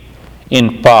slowly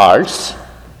in parts,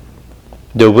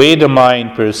 the way the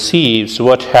mind perceives,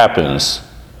 what happens?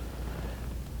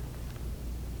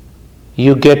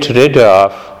 You get rid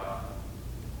of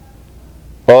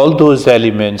all those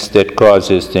elements that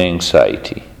causes the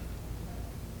anxiety.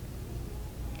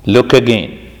 Look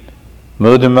again.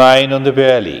 Move the mind on the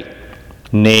belly.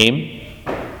 Name.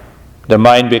 The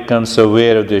mind becomes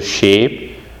aware of the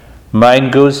shape.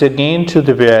 Mind goes again to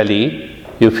the belly.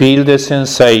 You feel the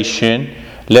sensation.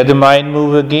 Let the mind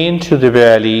move again to the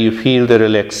belly. You feel the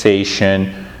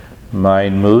relaxation.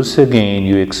 Mind moves again.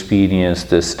 You experience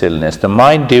the stillness. The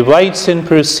mind divides and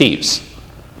perceives.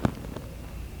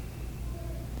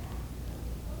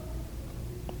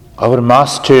 Our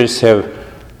masters have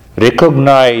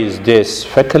recognized this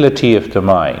faculty of the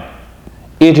mind.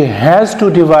 It has to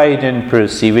divide and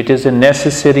perceive. It is a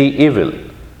necessary evil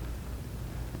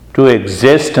to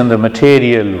exist in the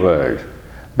material world,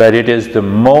 but it is the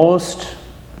most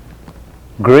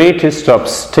greatest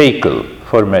obstacle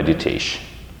for meditation.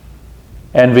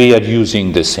 And we are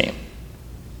using the same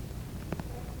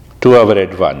to our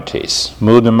advantage.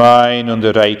 Move the mind on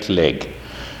the right leg.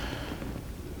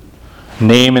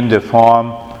 Name in the form.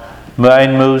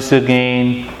 Mind moves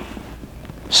again.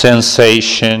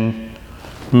 Sensation.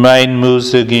 Mind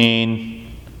moves again,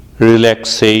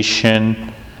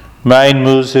 relaxation. Mind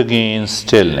moves again,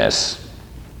 stillness.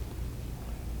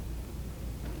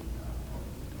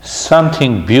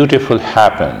 Something beautiful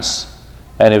happens.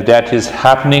 And if that is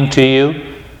happening to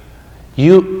you,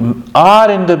 you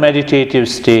are in the meditative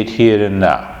state here and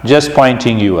now, just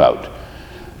pointing you out.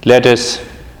 Let us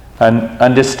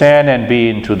understand and be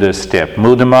into the step.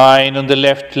 Move the mind on the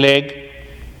left leg.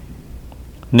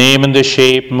 Name and the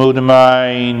shape, move the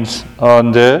mind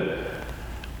on the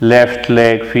left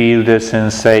leg, feel the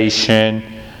sensation.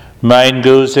 Mind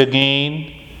goes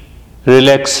again,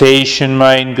 relaxation,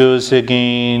 mind goes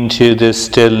again to the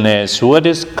stillness. What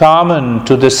is common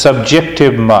to the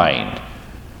subjective mind?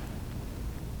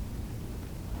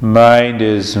 Mind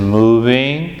is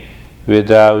moving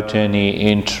without any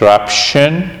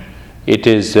interruption. It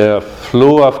is a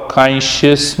flow of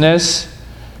consciousness.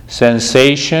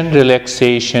 Sensation,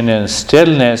 relaxation, and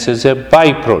stillness is a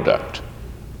byproduct.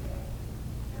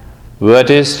 What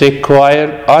is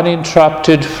required?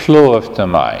 Uninterrupted flow of the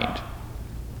mind.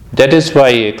 That is why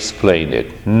I explained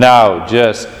it. Now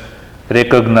just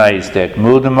recognize that.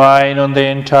 Move the mind on the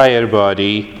entire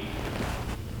body.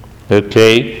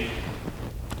 Okay?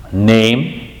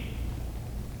 Name.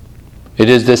 It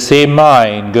is the same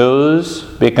mind goes,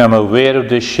 become aware of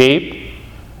the shape.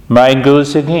 Mind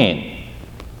goes again.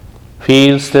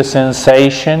 Feels the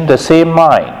sensation, the same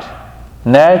mind.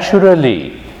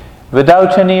 Naturally,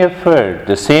 without any effort,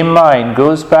 the same mind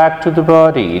goes back to the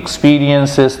body,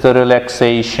 experiences the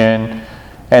relaxation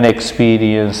and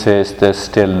experiences the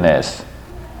stillness.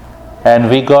 And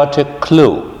we got a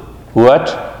clue. What?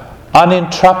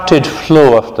 Uninterrupted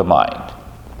flow of the mind.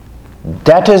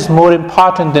 That is more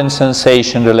important than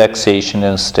sensation, relaxation,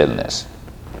 and stillness.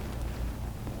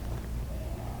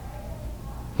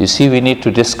 You see, we need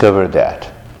to discover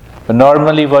that. But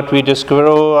normally what we discover,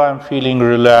 oh, I'm feeling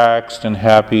relaxed and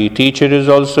happy. Teacher is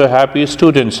also happy,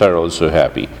 students are also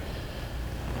happy.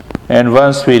 And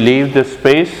once we leave the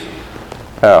space,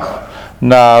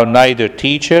 now neither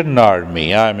teacher nor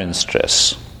me, I'm in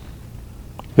stress.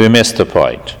 We miss the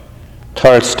point.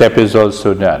 Third step is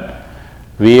also done.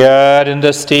 We are in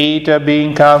the state of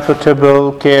being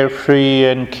comfortable, carefree,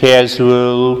 and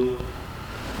casual.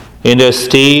 In the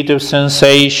state of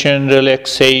sensation,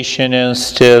 relaxation, and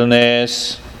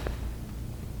stillness,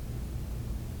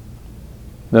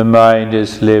 the mind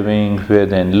is living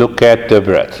within. Look at the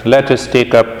breath. Let us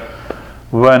take up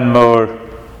one more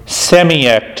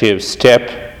semi-active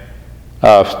step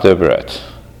of the breath.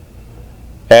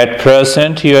 At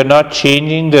present, you are not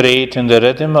changing the rate and the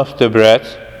rhythm of the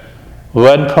breath.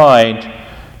 One point,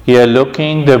 you are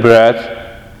looking the breath,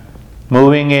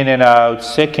 moving in and out.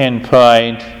 Second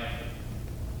point.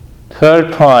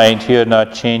 Third point, you are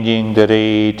not changing the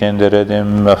rate and the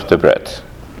rhythm of the breath.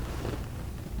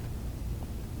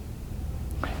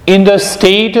 In the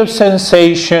state of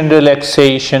sensation,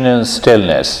 relaxation, and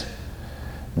stillness,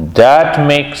 that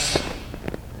makes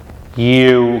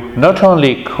you not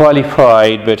only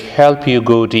qualified but help you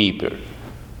go deeper.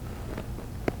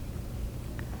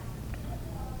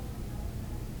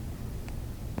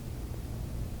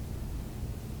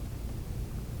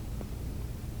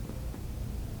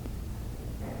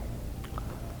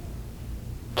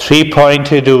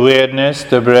 Three-pointed awareness,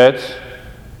 the breath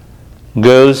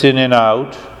goes in and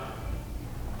out.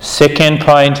 Second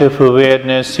point of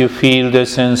awareness, you feel the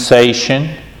sensation.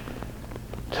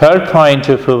 Third point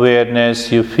of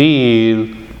awareness, you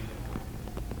feel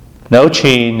no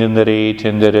change in the rate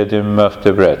and the rhythm of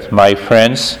the breath. My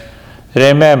friends,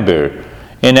 remember,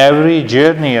 in every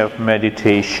journey of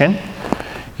meditation,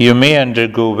 you may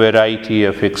undergo a variety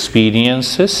of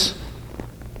experiences.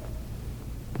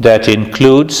 That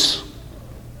includes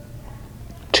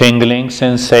tingling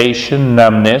sensation,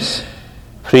 numbness,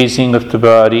 freezing of the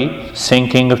body,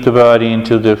 sinking of the body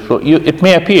into the floor. It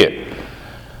may appear.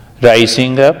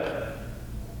 Rising up,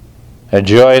 a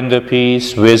joy in the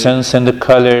peace, visions and the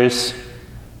colors.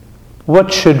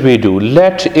 What should we do?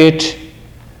 Let it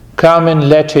come and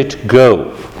let it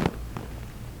go.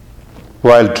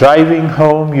 While driving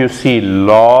home, you see a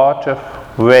lot of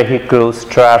vehicles,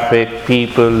 traffic,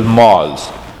 people, malls.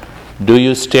 Do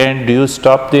you stand? Do you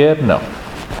stop there? No.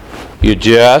 You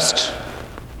just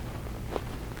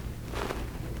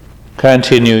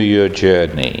continue your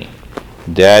journey.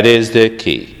 That is the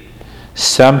key.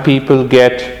 Some people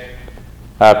get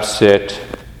upset.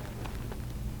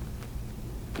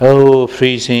 Oh,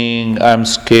 freezing, I'm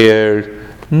scared.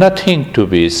 Nothing to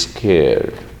be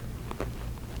scared.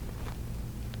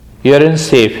 You're in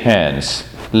safe hands.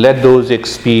 Let those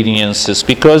experiences,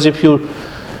 because if you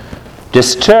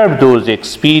disturb those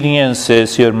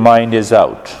experiences, your mind is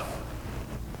out.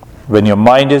 When your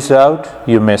mind is out,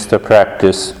 you miss the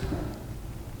practice.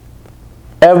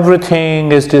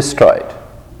 Everything is destroyed,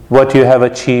 what you have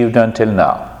achieved until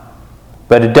now.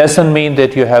 But it doesn't mean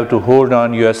that you have to hold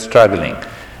on, you are struggling.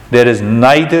 There is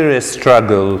neither a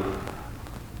struggle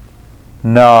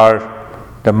nor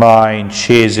the mind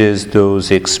chases those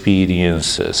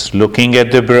experiences. Looking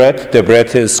at the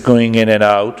breath is going in and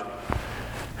out.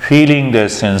 Feeling the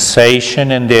sensation,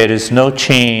 and there is no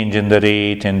change in the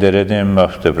rate and the rhythm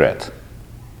of the breath.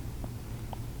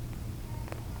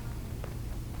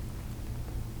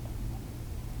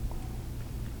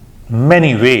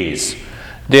 Many ways.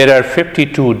 There are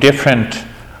 52 different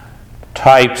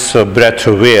types of breath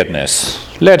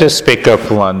awareness. Let us pick up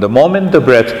one. The moment the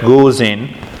breath goes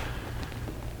in,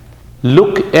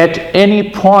 look at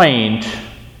any point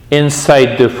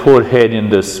inside the forehead in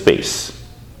the space.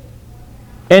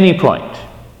 Any point.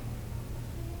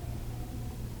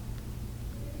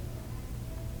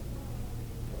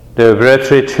 The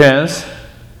breath returns.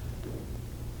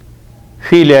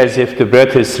 Feel as if the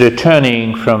breath is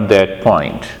returning from that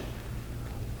point.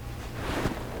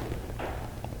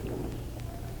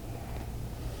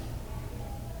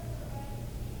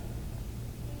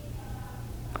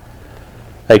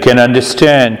 I can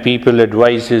understand people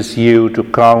advises you to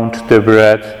count the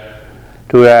breath,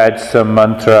 to add some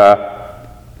mantra.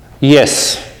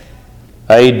 Yes,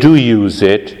 I do use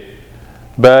it,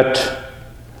 but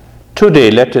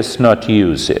today let us not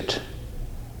use it.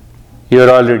 You're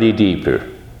already deeper.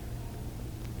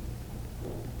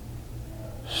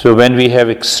 So when we have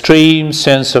extreme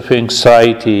sense of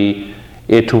anxiety,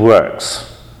 it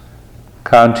works.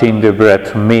 Counting the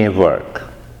breath may work.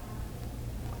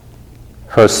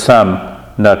 For some,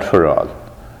 not for all.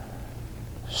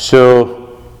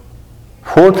 So,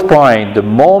 fourth point, the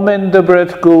moment the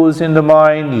breath goes in the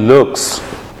mind, looks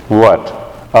what?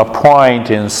 A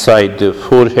point inside the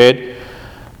forehead.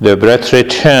 The breath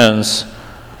returns.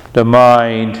 The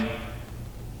mind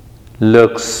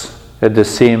looks at the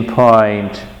same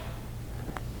point.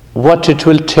 What it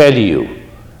will tell you,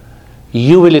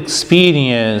 you will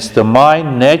experience the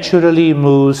mind naturally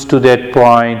moves to that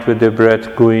point with the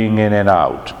breath going in and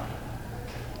out.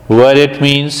 What it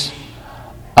means?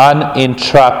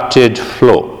 Uninterrupted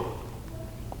flow.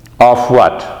 of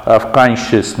what? Of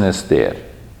consciousness there.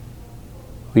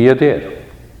 We are there.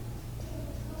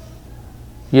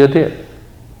 You're there.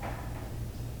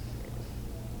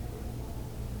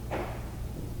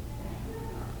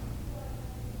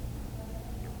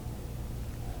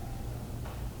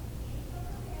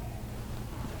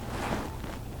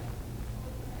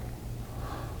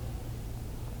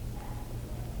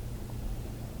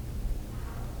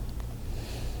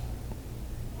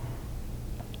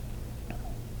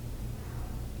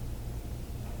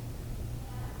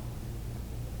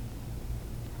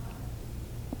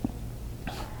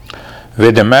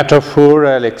 With a metaphor,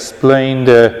 I'll explain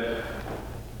the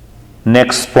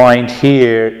next point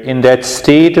here. In that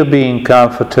state of being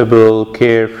comfortable,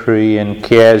 carefree, and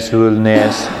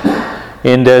casualness,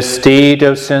 in the state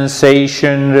of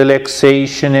sensation,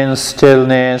 relaxation, and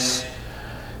stillness,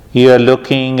 you are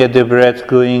looking at the breath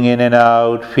going in and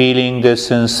out, feeling the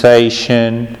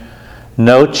sensation,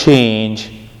 no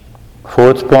change.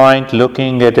 Fourth point,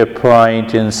 looking at a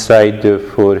point inside the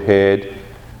forehead.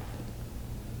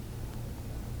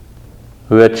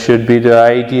 What should be the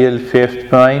ideal fifth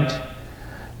point?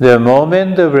 The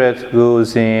moment the breath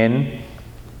goes in,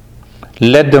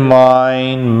 let the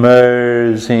mind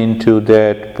merge into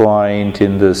that point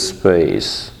in the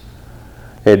space.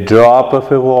 A drop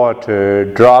of water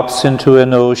drops into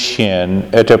an ocean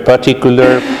at a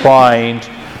particular point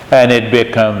and it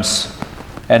becomes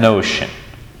an ocean.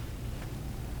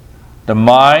 The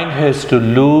mind has to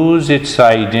lose its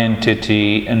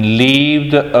identity and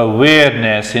leave the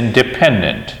awareness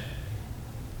independent.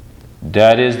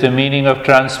 That is the meaning of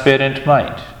transparent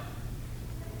mind.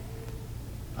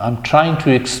 I'm trying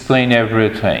to explain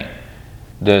everything,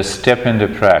 the step in the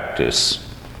practice.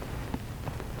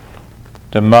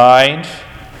 The mind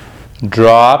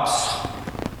drops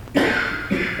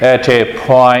at a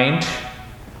point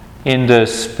in the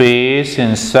space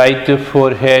inside the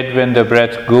forehead when the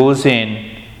breath goes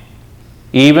in.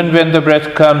 Even when the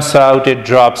breath comes out, it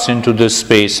drops into the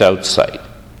space outside.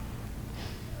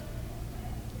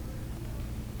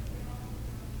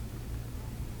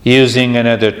 Using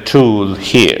another tool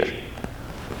here.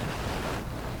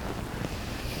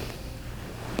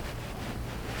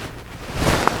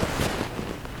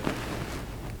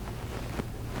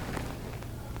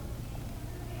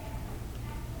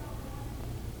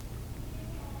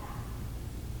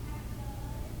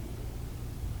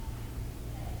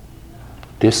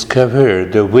 Discover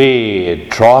the way a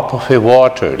drop of a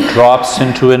water drops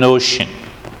into an ocean.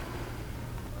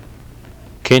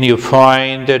 Can you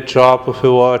find that drop of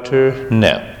a water?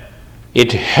 No.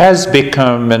 It has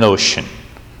become an ocean.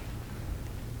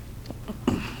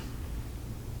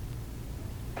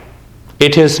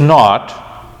 It is not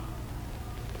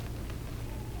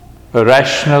a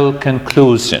rational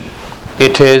conclusion.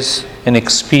 It is an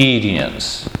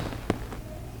experience.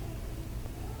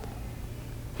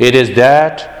 It is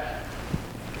that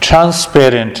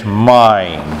transparent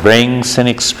mind brings an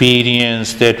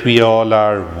experience that we all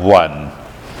are one.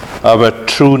 Our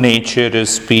true nature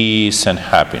is peace and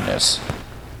happiness.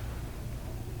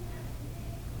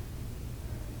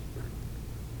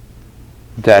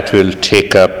 That we'll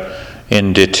take up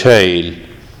in detail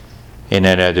in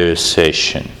another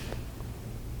session.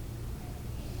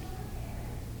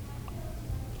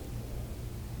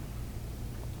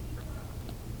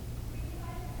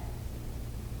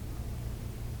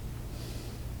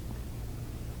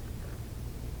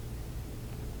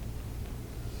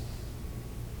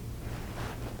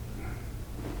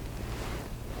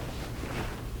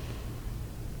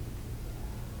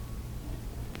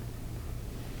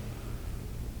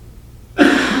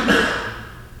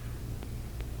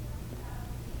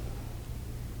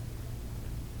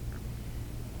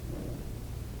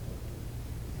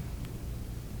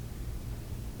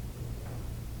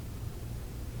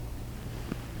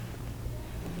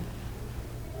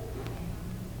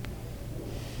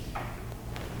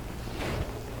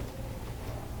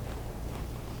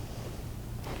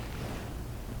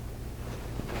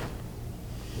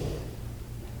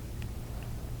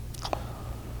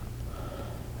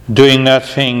 Doing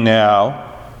nothing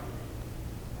now.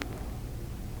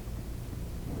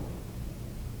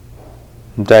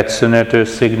 That's another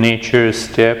signature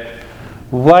step.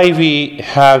 Why we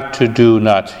have to do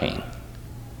nothing?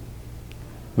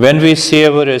 When we say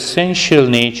our essential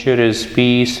nature is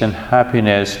peace and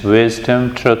happiness,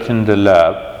 wisdom, truth, and the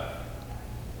love,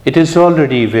 it is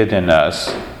already within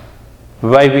us.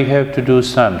 Why we have to do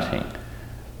something?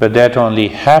 But that only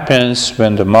happens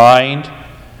when the mind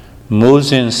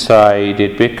moves inside,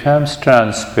 it becomes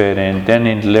transparent, then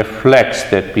it reflects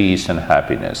that peace and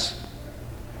happiness.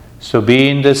 So be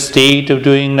in the state of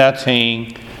doing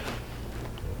nothing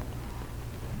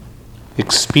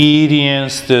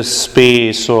experience the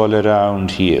space all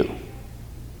around you.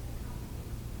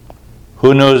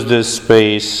 Who knows this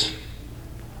space?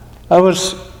 Our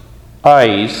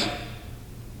eyes.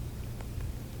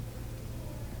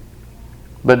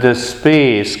 But the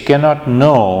space cannot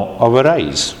know our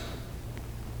eyes.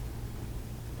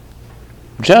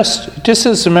 This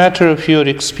is a matter of your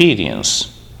experience.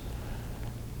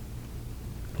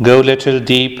 Go a little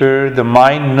deeper. The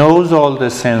mind knows all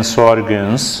the sense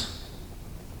organs,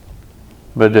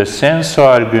 but the sense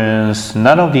organs,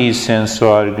 none of these sense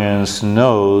organs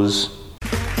knows.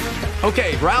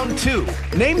 Okay, round 2.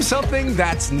 Name something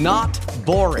that's not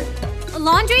boring. A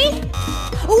laundry?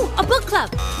 Ooh, a book club.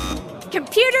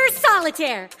 Computer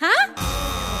solitaire, huh?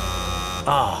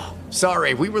 Ah,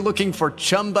 sorry, we were looking for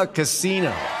Chumba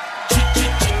Casino.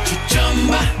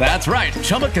 That's right,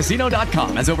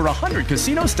 ChumbaCasino.com has over 100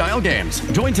 casino-style games.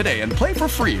 Join today and play for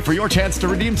free for your chance to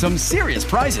redeem some serious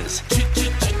prizes.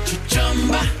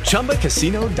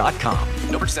 ChumbaCasino.com.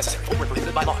 No purchase necessary. Void where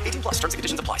prohibited by law. 18 plus. Terms and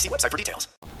conditions apply. See website for details.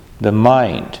 The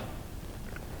mind.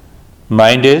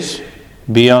 Mind is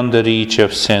beyond the reach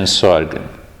of sense organ.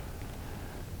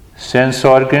 Sense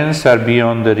organs are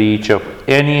beyond the reach of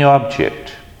any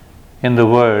object in the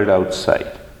world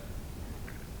outside.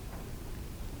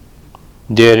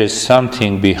 There is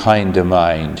something behind the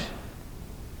mind.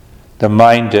 The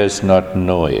mind does not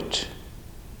know it.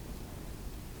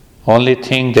 Only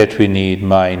thing that we need,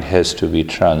 mind has to be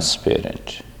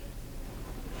transparent.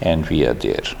 And we are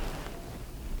there.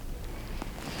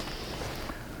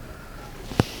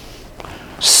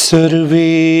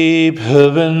 Sarve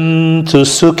bhavantu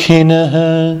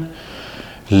sukhinah.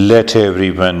 Let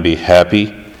everyone be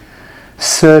happy.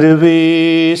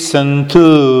 Sarve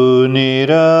santu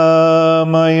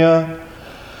niramaya.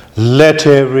 Let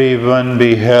everyone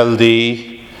be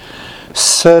healthy.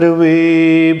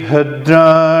 Sarve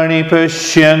bhadrani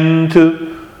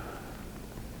pashyantu.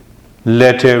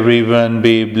 Let everyone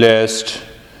be blessed.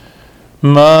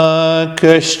 Ma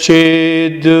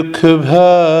kaschid dukha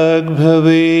bhag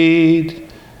bhaved.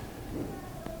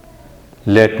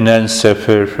 Let none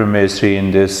suffer from misery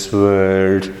in this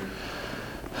world.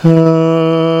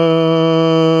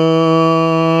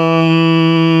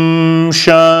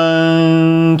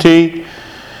 Shanti,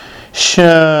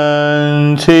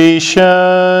 Shanti,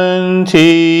 Shanti.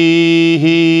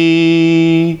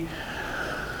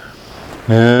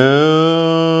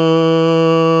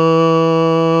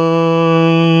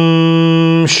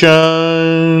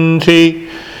 Shanti,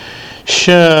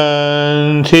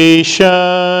 Shanti,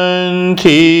 Shanti.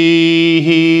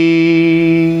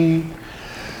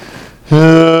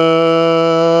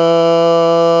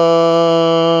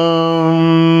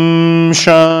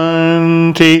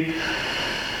 Shanti,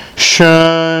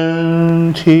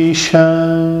 Shanti,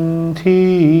 Shanti.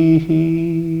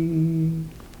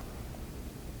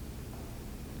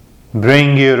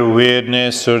 Bring your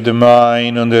awareness or the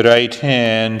mind on the right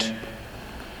hand,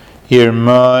 your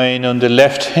mind on the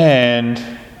left hand.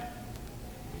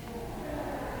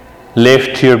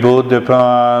 Lift your both the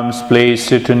palms,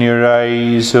 place it on your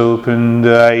eyes, open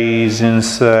the eyes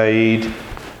inside.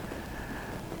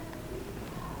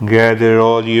 Gather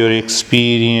all your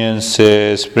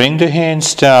experiences, bring the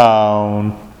hands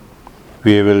down.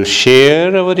 We will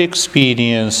share our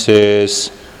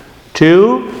experiences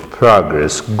to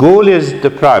progress. Goal is the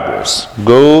progress.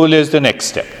 Goal is the next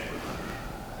step.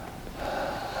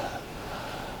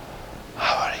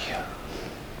 How are you?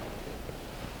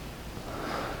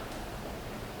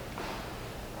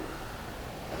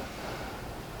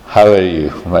 How are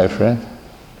you, my friend?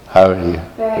 How are you?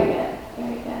 Very good,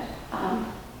 very good.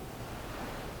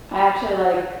 I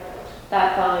actually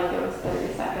that felt like it was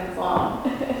 30 seconds long.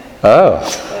 Oh.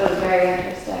 It was very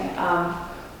interesting.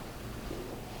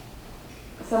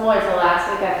 Similar to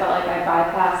last week, I felt like I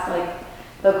bypassed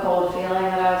the cold feeling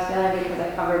that I was feeling because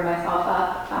I covered myself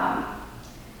up,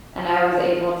 and I was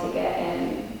able to get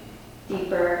in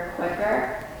deeper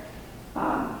quicker. I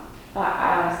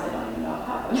honestly don't even know what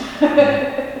happened.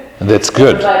 That's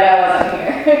good. It was like I wasn't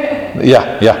here.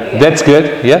 Yeah, that's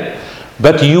good, yeah.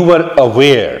 But you were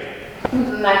aware.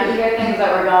 And I could hear things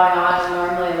that were going on, and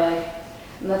normally,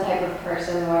 I'm the type of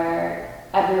person where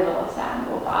every little sound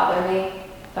will bother me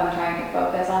if I'm trying to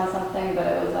focus on something, but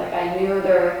it was like I knew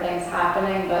there were things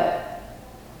happening, but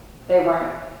they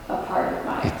weren't a part of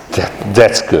my experience.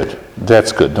 That's good.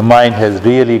 That's good. The mind has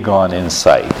really gone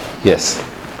inside. Yes.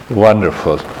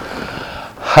 Wonderful.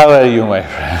 How are you, my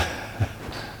friend?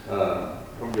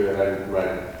 I'm good. My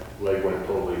leg went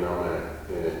totally numb, and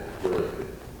it really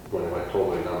went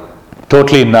totally numb.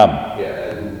 Totally numb.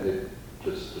 Yeah, and it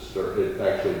just disturbed. It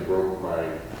actually broke my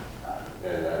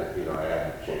and I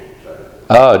had to change.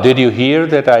 Oh, did you hear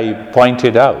that I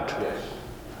pointed out? Yes.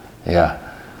 Yeah.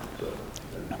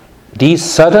 These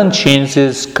sudden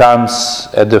changes comes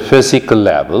at the physical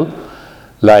level,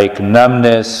 like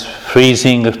numbness,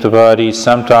 freezing of the body.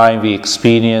 Sometimes we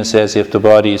experience as if the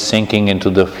body is sinking into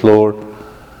the floor,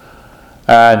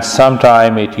 and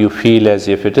sometimes you feel as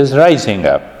if it is rising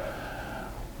up.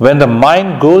 When the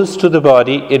mind goes to the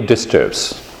body, it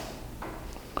disturbs.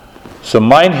 So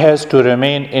mind has to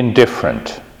remain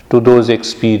indifferent to those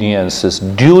experiences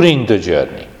during the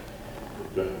journey.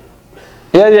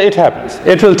 Yeah, it happens.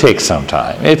 It will take some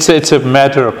time. It's a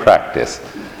matter of practice.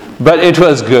 But it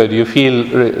was good. You feel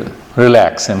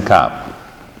relaxed and calm.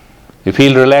 You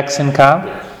feel relaxed and calm?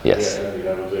 Yes.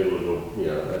 Yeah, I was able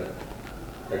to,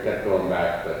 I kept going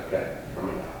back, but kept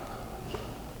coming out.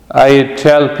 I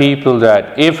tell people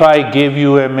that if I give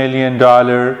you $1 million,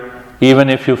 even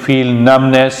if you feel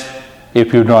numbness,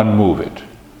 if you don't move it,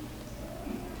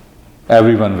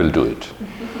 everyone will do it.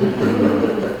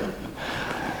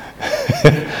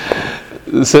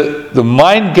 So the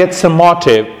mind gets a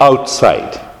motive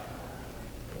outside.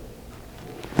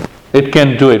 It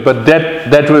can do it, but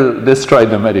that will destroy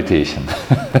the meditation.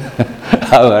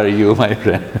 How are you, my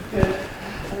friend? Good.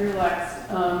 I'm relaxed.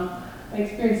 I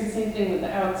experienced the same thing with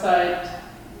the outside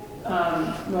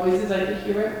noises. I could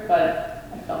hear it, but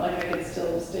I felt like I could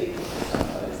still stay focused on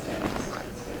what I was doing. So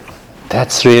it's good.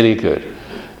 That's really good.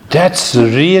 That's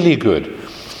really good.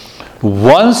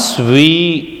 Once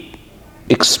we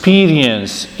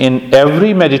experience in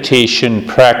every meditation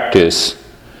practice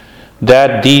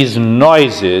that these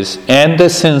noises and the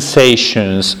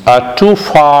sensations are too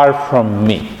far from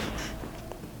me,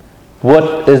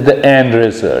 what is the end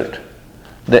result?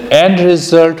 The end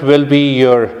result will be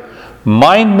your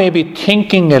mind may be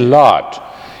thinking a lot.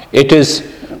 It is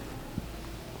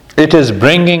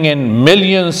bringing in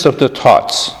millions of the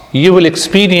thoughts. You will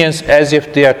experience as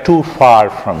if they are too far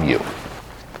from you.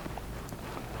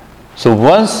 So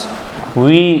once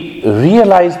we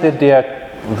realize that they are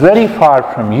very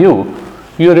far from you,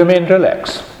 you remain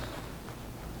relaxed.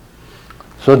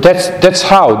 So that's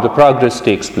how the progress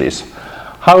takes place.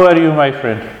 How are you, my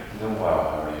friend? Doing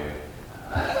well.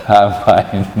 How are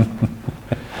you? I'm fine.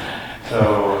 So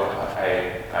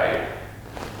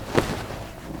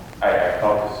I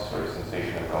felt this sort of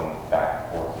sensation of going back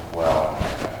and forth as well. I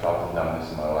felt the numbness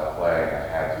in my left leg. I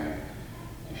had to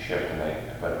shift,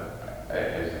 but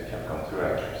as it kept going through, I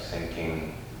kept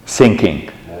sinking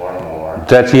more and more.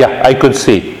 I could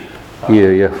see.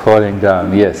 You're falling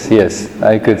down. Yes,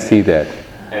 I could see that.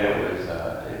 And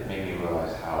it made me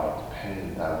realize how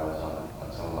dependent I was on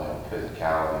some of my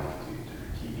physicality to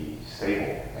keep me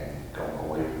stable, and going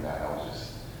away from that, I was just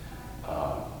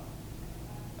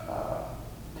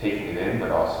taking it in,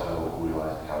 but also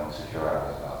realizing how insecure I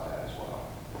was about that as well.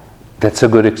 That's a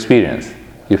good experience.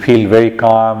 You feel very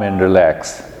calm and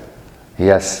relaxed.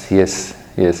 Yes.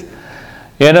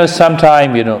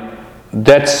 Sometimes,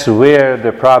 that's where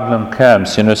the problem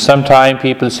comes. Sometimes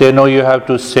people say, no, you have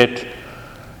to sit,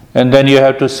 and then you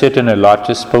have to sit in a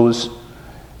lotus pose,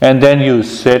 and then you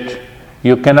sit.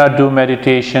 You cannot do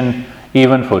meditation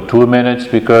even for 2 minutes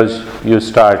because you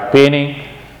start paining.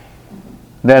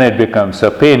 Then it becomes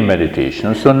a pain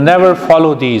meditation. So never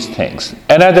follow these things.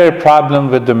 Another problem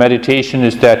with the meditation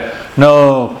is that,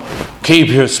 no, keep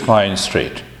your spine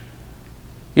straight.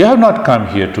 You have not come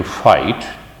here to fight.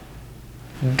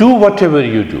 Do whatever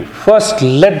you do. First,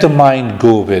 let the mind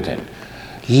go within.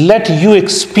 Let you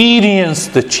experience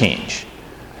the change.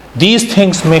 These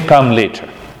things may come later.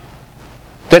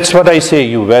 That's what I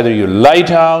say, whether you lie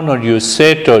down or you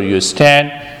sit or you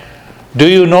stand. Do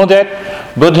you know that?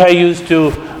 Buddha used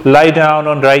to lie down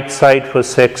on right side for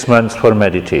 6 months for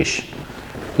meditation.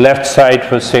 Left side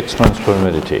for 6 months for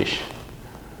meditation.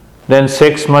 Then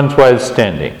 6 months while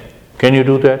standing. Can you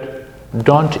do that?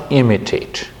 Don't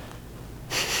imitate.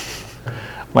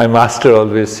 My master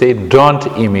always said, don't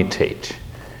imitate.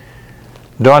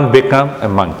 Don't become a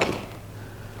monkey.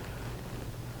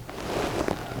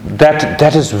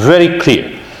 That is very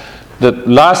clear. The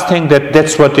last thing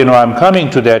that's what I'm coming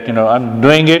to that, I'm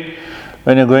doing it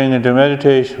when you're going into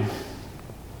meditation.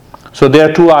 So there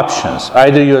are two options.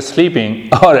 Either you're sleeping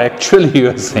or actually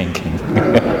you're thinking.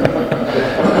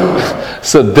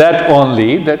 So that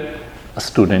only that a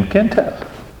student can tell.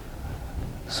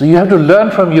 So you have to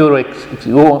learn from your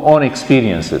own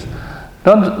experiences.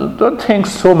 Don't think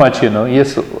so much,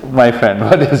 Yes, my friend,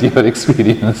 what is your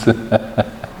experience? Because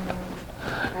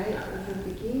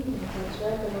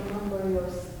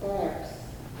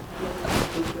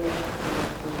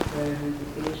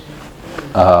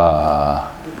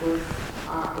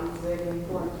it's very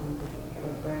important to have a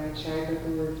branch try to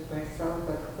do it myself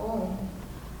at home,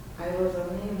 I was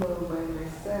unable by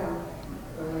myself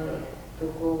to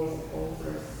go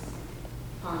over this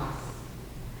path.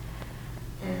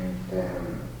 And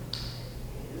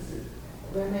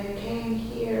when I came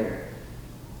here,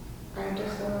 I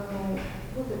just don't know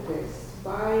what it is.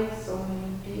 Why so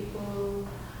many people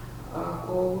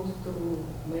go to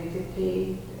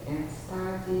meditate and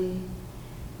study,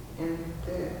 and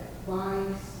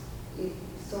why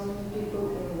so many people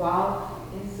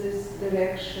involved in this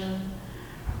direction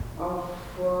of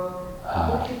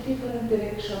different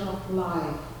direction of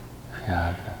life.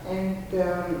 Yeah. And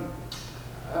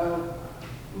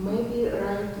maybe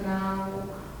right now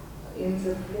in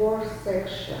the 4th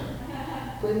section,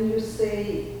 when you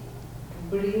say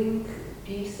bring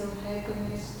peace and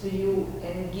happiness to you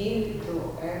and give it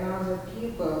to another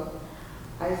people,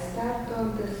 I start to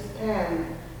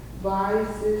understand why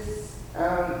this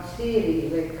theory,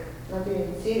 like not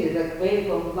even theory, that way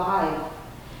of life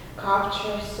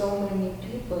captures so many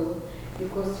people,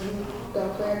 because you could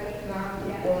affect not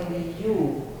only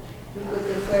you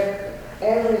affect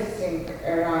everything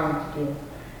around you.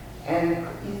 And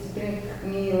it brings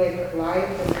me like life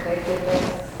and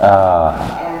happiness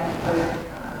and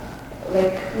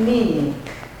like meaning.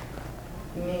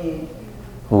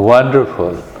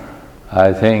 Wonderful.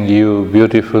 I think you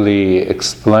beautifully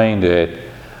explained it.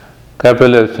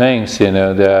 Couple of things,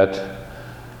 that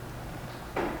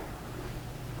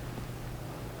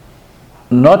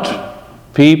not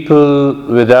people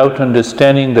without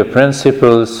understanding the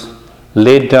principles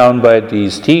laid down by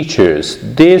these teachers,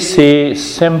 they say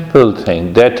simple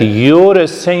thing, that your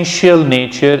essential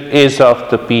nature is of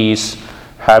the peace,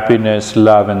 happiness,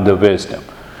 love, and the wisdom.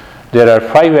 There are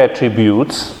 5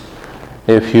 attributes.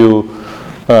 If you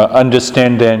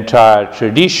understand the entire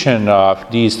tradition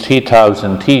of these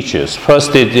 3,000 teachers,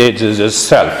 first it is a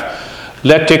self.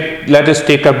 Let us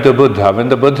take up the Buddha. When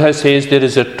the Buddha says there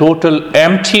is a total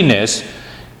emptiness,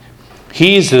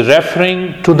 he is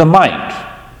referring to the mind.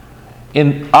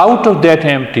 Out of that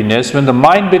emptiness, when the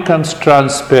mind becomes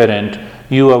transparent,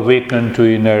 you awaken to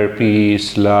inner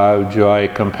peace, love, joy,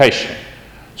 compassion.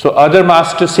 So other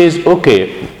master says,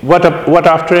 okay, what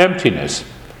after emptiness?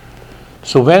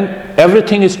 So when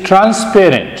everything is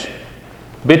transparent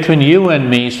between you and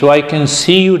me, so I can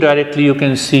see you directly, you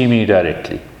can see me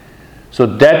directly. So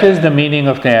that is the meaning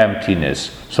of the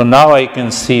emptiness. So now I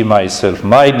can see myself.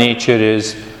 My nature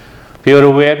is pure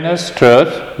awareness,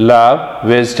 truth, love,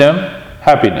 wisdom,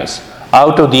 happiness.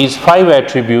 Out of these 5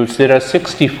 attributes, there are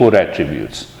 64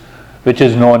 attributes, which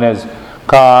is known as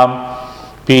calm,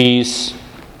 peace,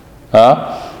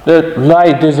 the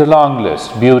light, there's a long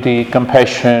list, beauty,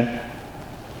 compassion.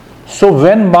 So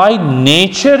when my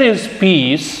nature is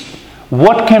peace,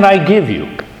 what can I give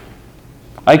you?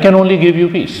 I can only give you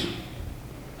peace.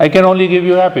 I can only give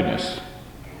you happiness.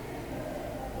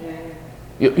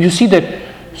 You see that?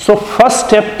 So first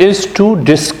step is to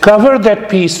discover that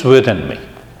peace within me.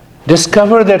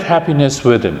 Discover that happiness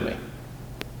within me.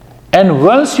 And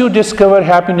once you discover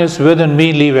happiness within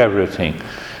me, leave everything.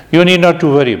 You need not to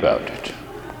worry about it.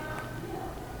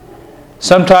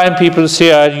 Sometimes people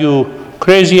say, are you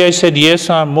crazy? I said, yes,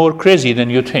 I'm more crazy than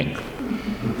you think.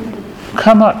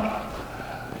 Come on.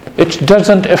 It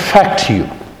doesn't affect you,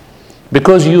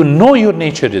 because you know your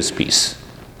nature is peace.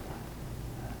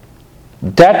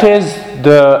 That is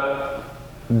the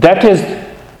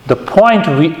point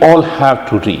we all have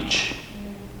to reach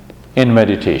in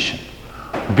meditation.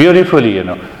 Beautifully,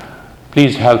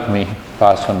 Please help me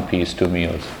pass on peace to me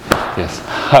also. Yes.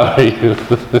 How are you?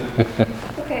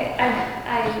 Okay,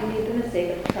 I made the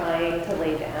mistake of trying to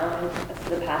lay down.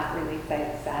 For the past 3 weeks,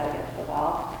 I sat against the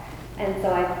wall, and so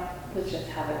I was just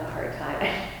having a hard time.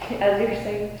 As you were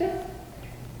saying, just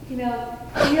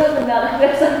feel the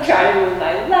numbness. I'm trying to move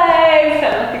my legs.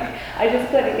 I just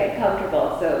couldn't get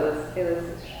comfortable. So it was.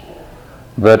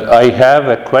 But I have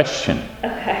a question.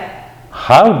 Okay.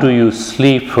 How do you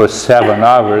sleep for 7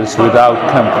 hours without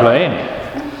complaining?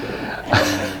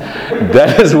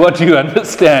 That is what you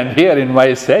understand here in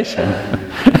my session. I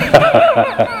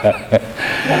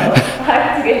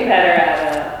have to get better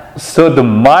at it. So the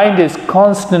mind is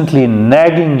constantly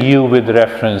nagging you with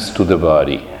reference to the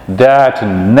body. That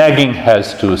nagging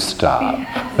has to stop.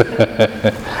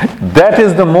 That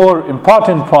is the more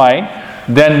important point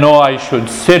than no, I should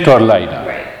sit or lie down.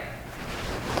 Right.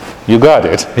 You got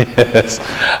it? Yes.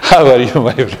 How are you,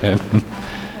 my friend?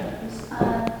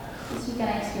 This week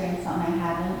I experienced something I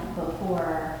hadn't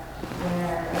before,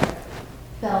 where I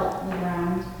felt the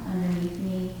ground underneath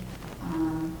me,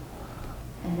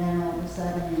 and then all of a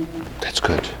sudden that's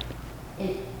good.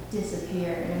 It disappeared.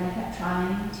 disappeared, and I kept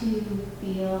trying to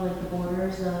feel like the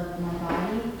borders of my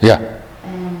body. Yeah.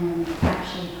 And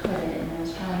actually couldn't, and I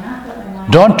was trying not to let my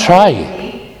mind Don't go try.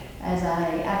 away, as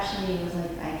I actually was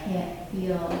like, I can't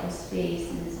feel the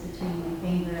spaces between my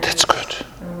fingers. That's good.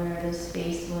 Or where the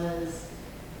space was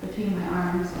between my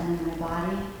arms and my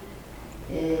body.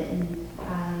 And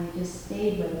I just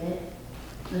stayed with it,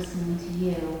 listening to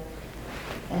you.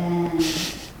 And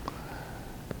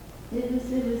it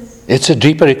was. It's a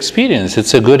deeper experience.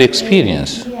 It's a good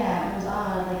experience. Yeah, it was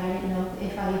odd. Like I didn't know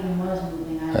if I even was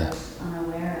moving. I was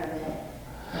unaware of it.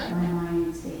 But my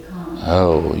mind stayed calm.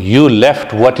 Oh, you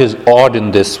left what is odd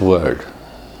in this word.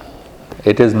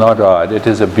 It is not odd. It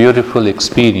is a beautiful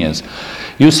experience.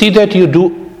 You see that you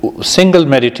do single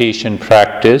meditation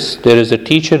practice. There is a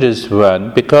teacher is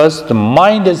one, because the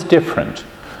mind is different.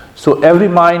 So every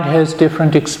mind has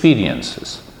different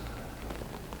experiences.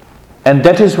 And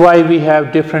that is why we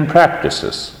have different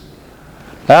practices.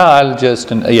 I'll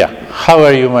just, How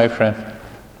are you, my friend?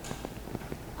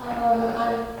 I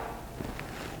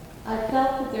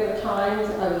felt that there were times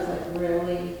I was like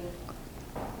really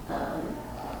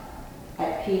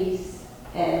at peace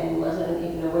and wasn't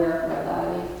even aware of my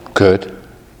body. Good.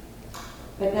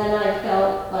 But then I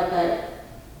felt like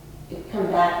it'd come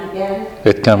back again.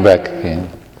 It'd come back again.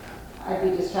 I'd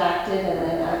be distracted, and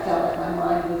then I felt like my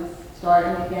mind was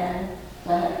starting again.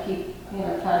 So I had to keep,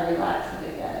 trying to relax it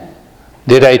again.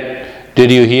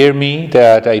 Did you hear me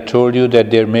that I told you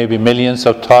that there may be millions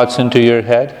of thoughts into your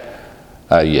head?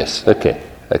 Yes. Okay.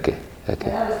 And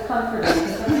that was comforting,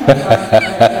 because sometimes I was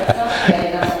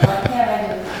why can't I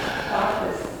just stop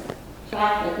this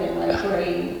traffic in my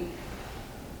brain?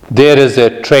 There is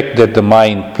a trick that the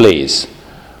mind plays.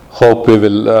 Hope we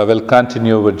will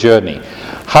continue our journey.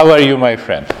 How are you, my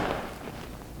friend?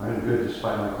 I'm good,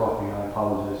 despite my coughing. I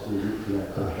apologize to you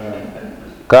for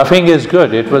that. Coughing is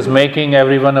good. It was making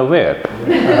everyone aware.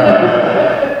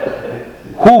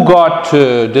 Who got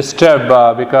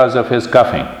disturbed because of his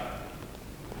coughing?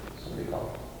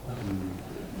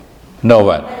 No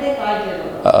one. I think I did a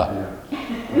little.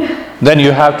 Then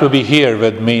you have to be here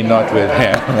with me, not with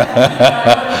him.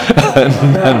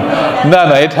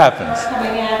 No, it happens.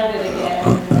 Coming out of it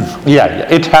again.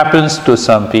 Yeah, it happens to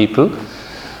some people.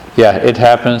 It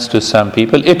happens to some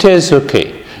people. It is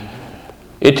okay.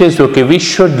 We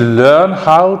should learn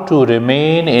how to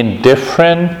remain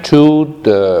indifferent to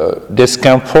the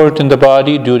discomfort in the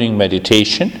body during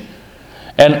meditation,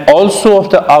 and also of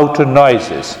the outer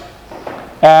noises,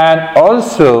 and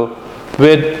also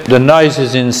with the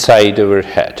noises inside our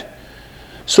head.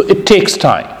 So it takes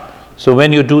time. So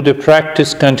when you do the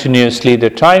practice continuously, the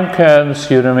time comes,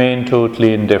 you remain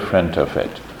totally indifferent of it.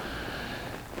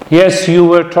 Yes, you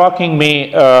were talking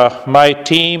me, my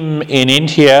team in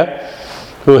India,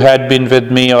 who had been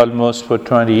with me almost for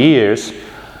 20 years,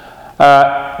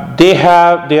 they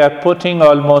are putting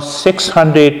almost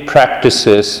 600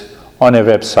 practices on a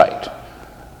website.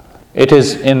 It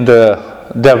is in the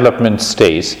development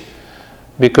stage,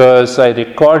 because I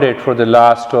recorded for the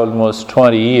last almost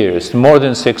 20 years, more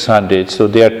than 600, so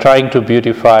they are trying to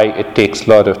beautify. It takes a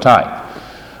lot of time.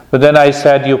 But then I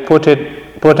said, you put an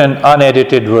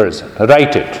unedited version,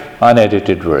 write it,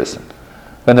 unedited version.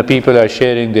 When the people are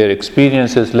sharing their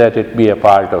experiences, let it be a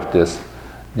part of this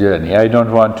journey. I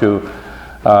don't want to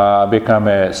become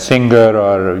a singer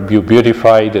or you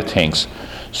beautify the things.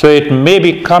 So it may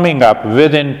be coming up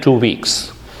within 2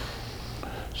 weeks.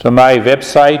 So my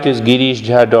website is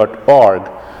girishjha.org,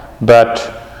 but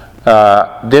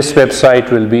this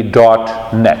website will be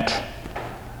 .net.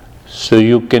 So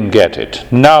you can get it.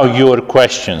 Now your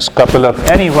questions.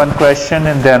 Any one question,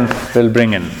 and then we'll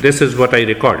bring in. This is what I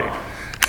recorded.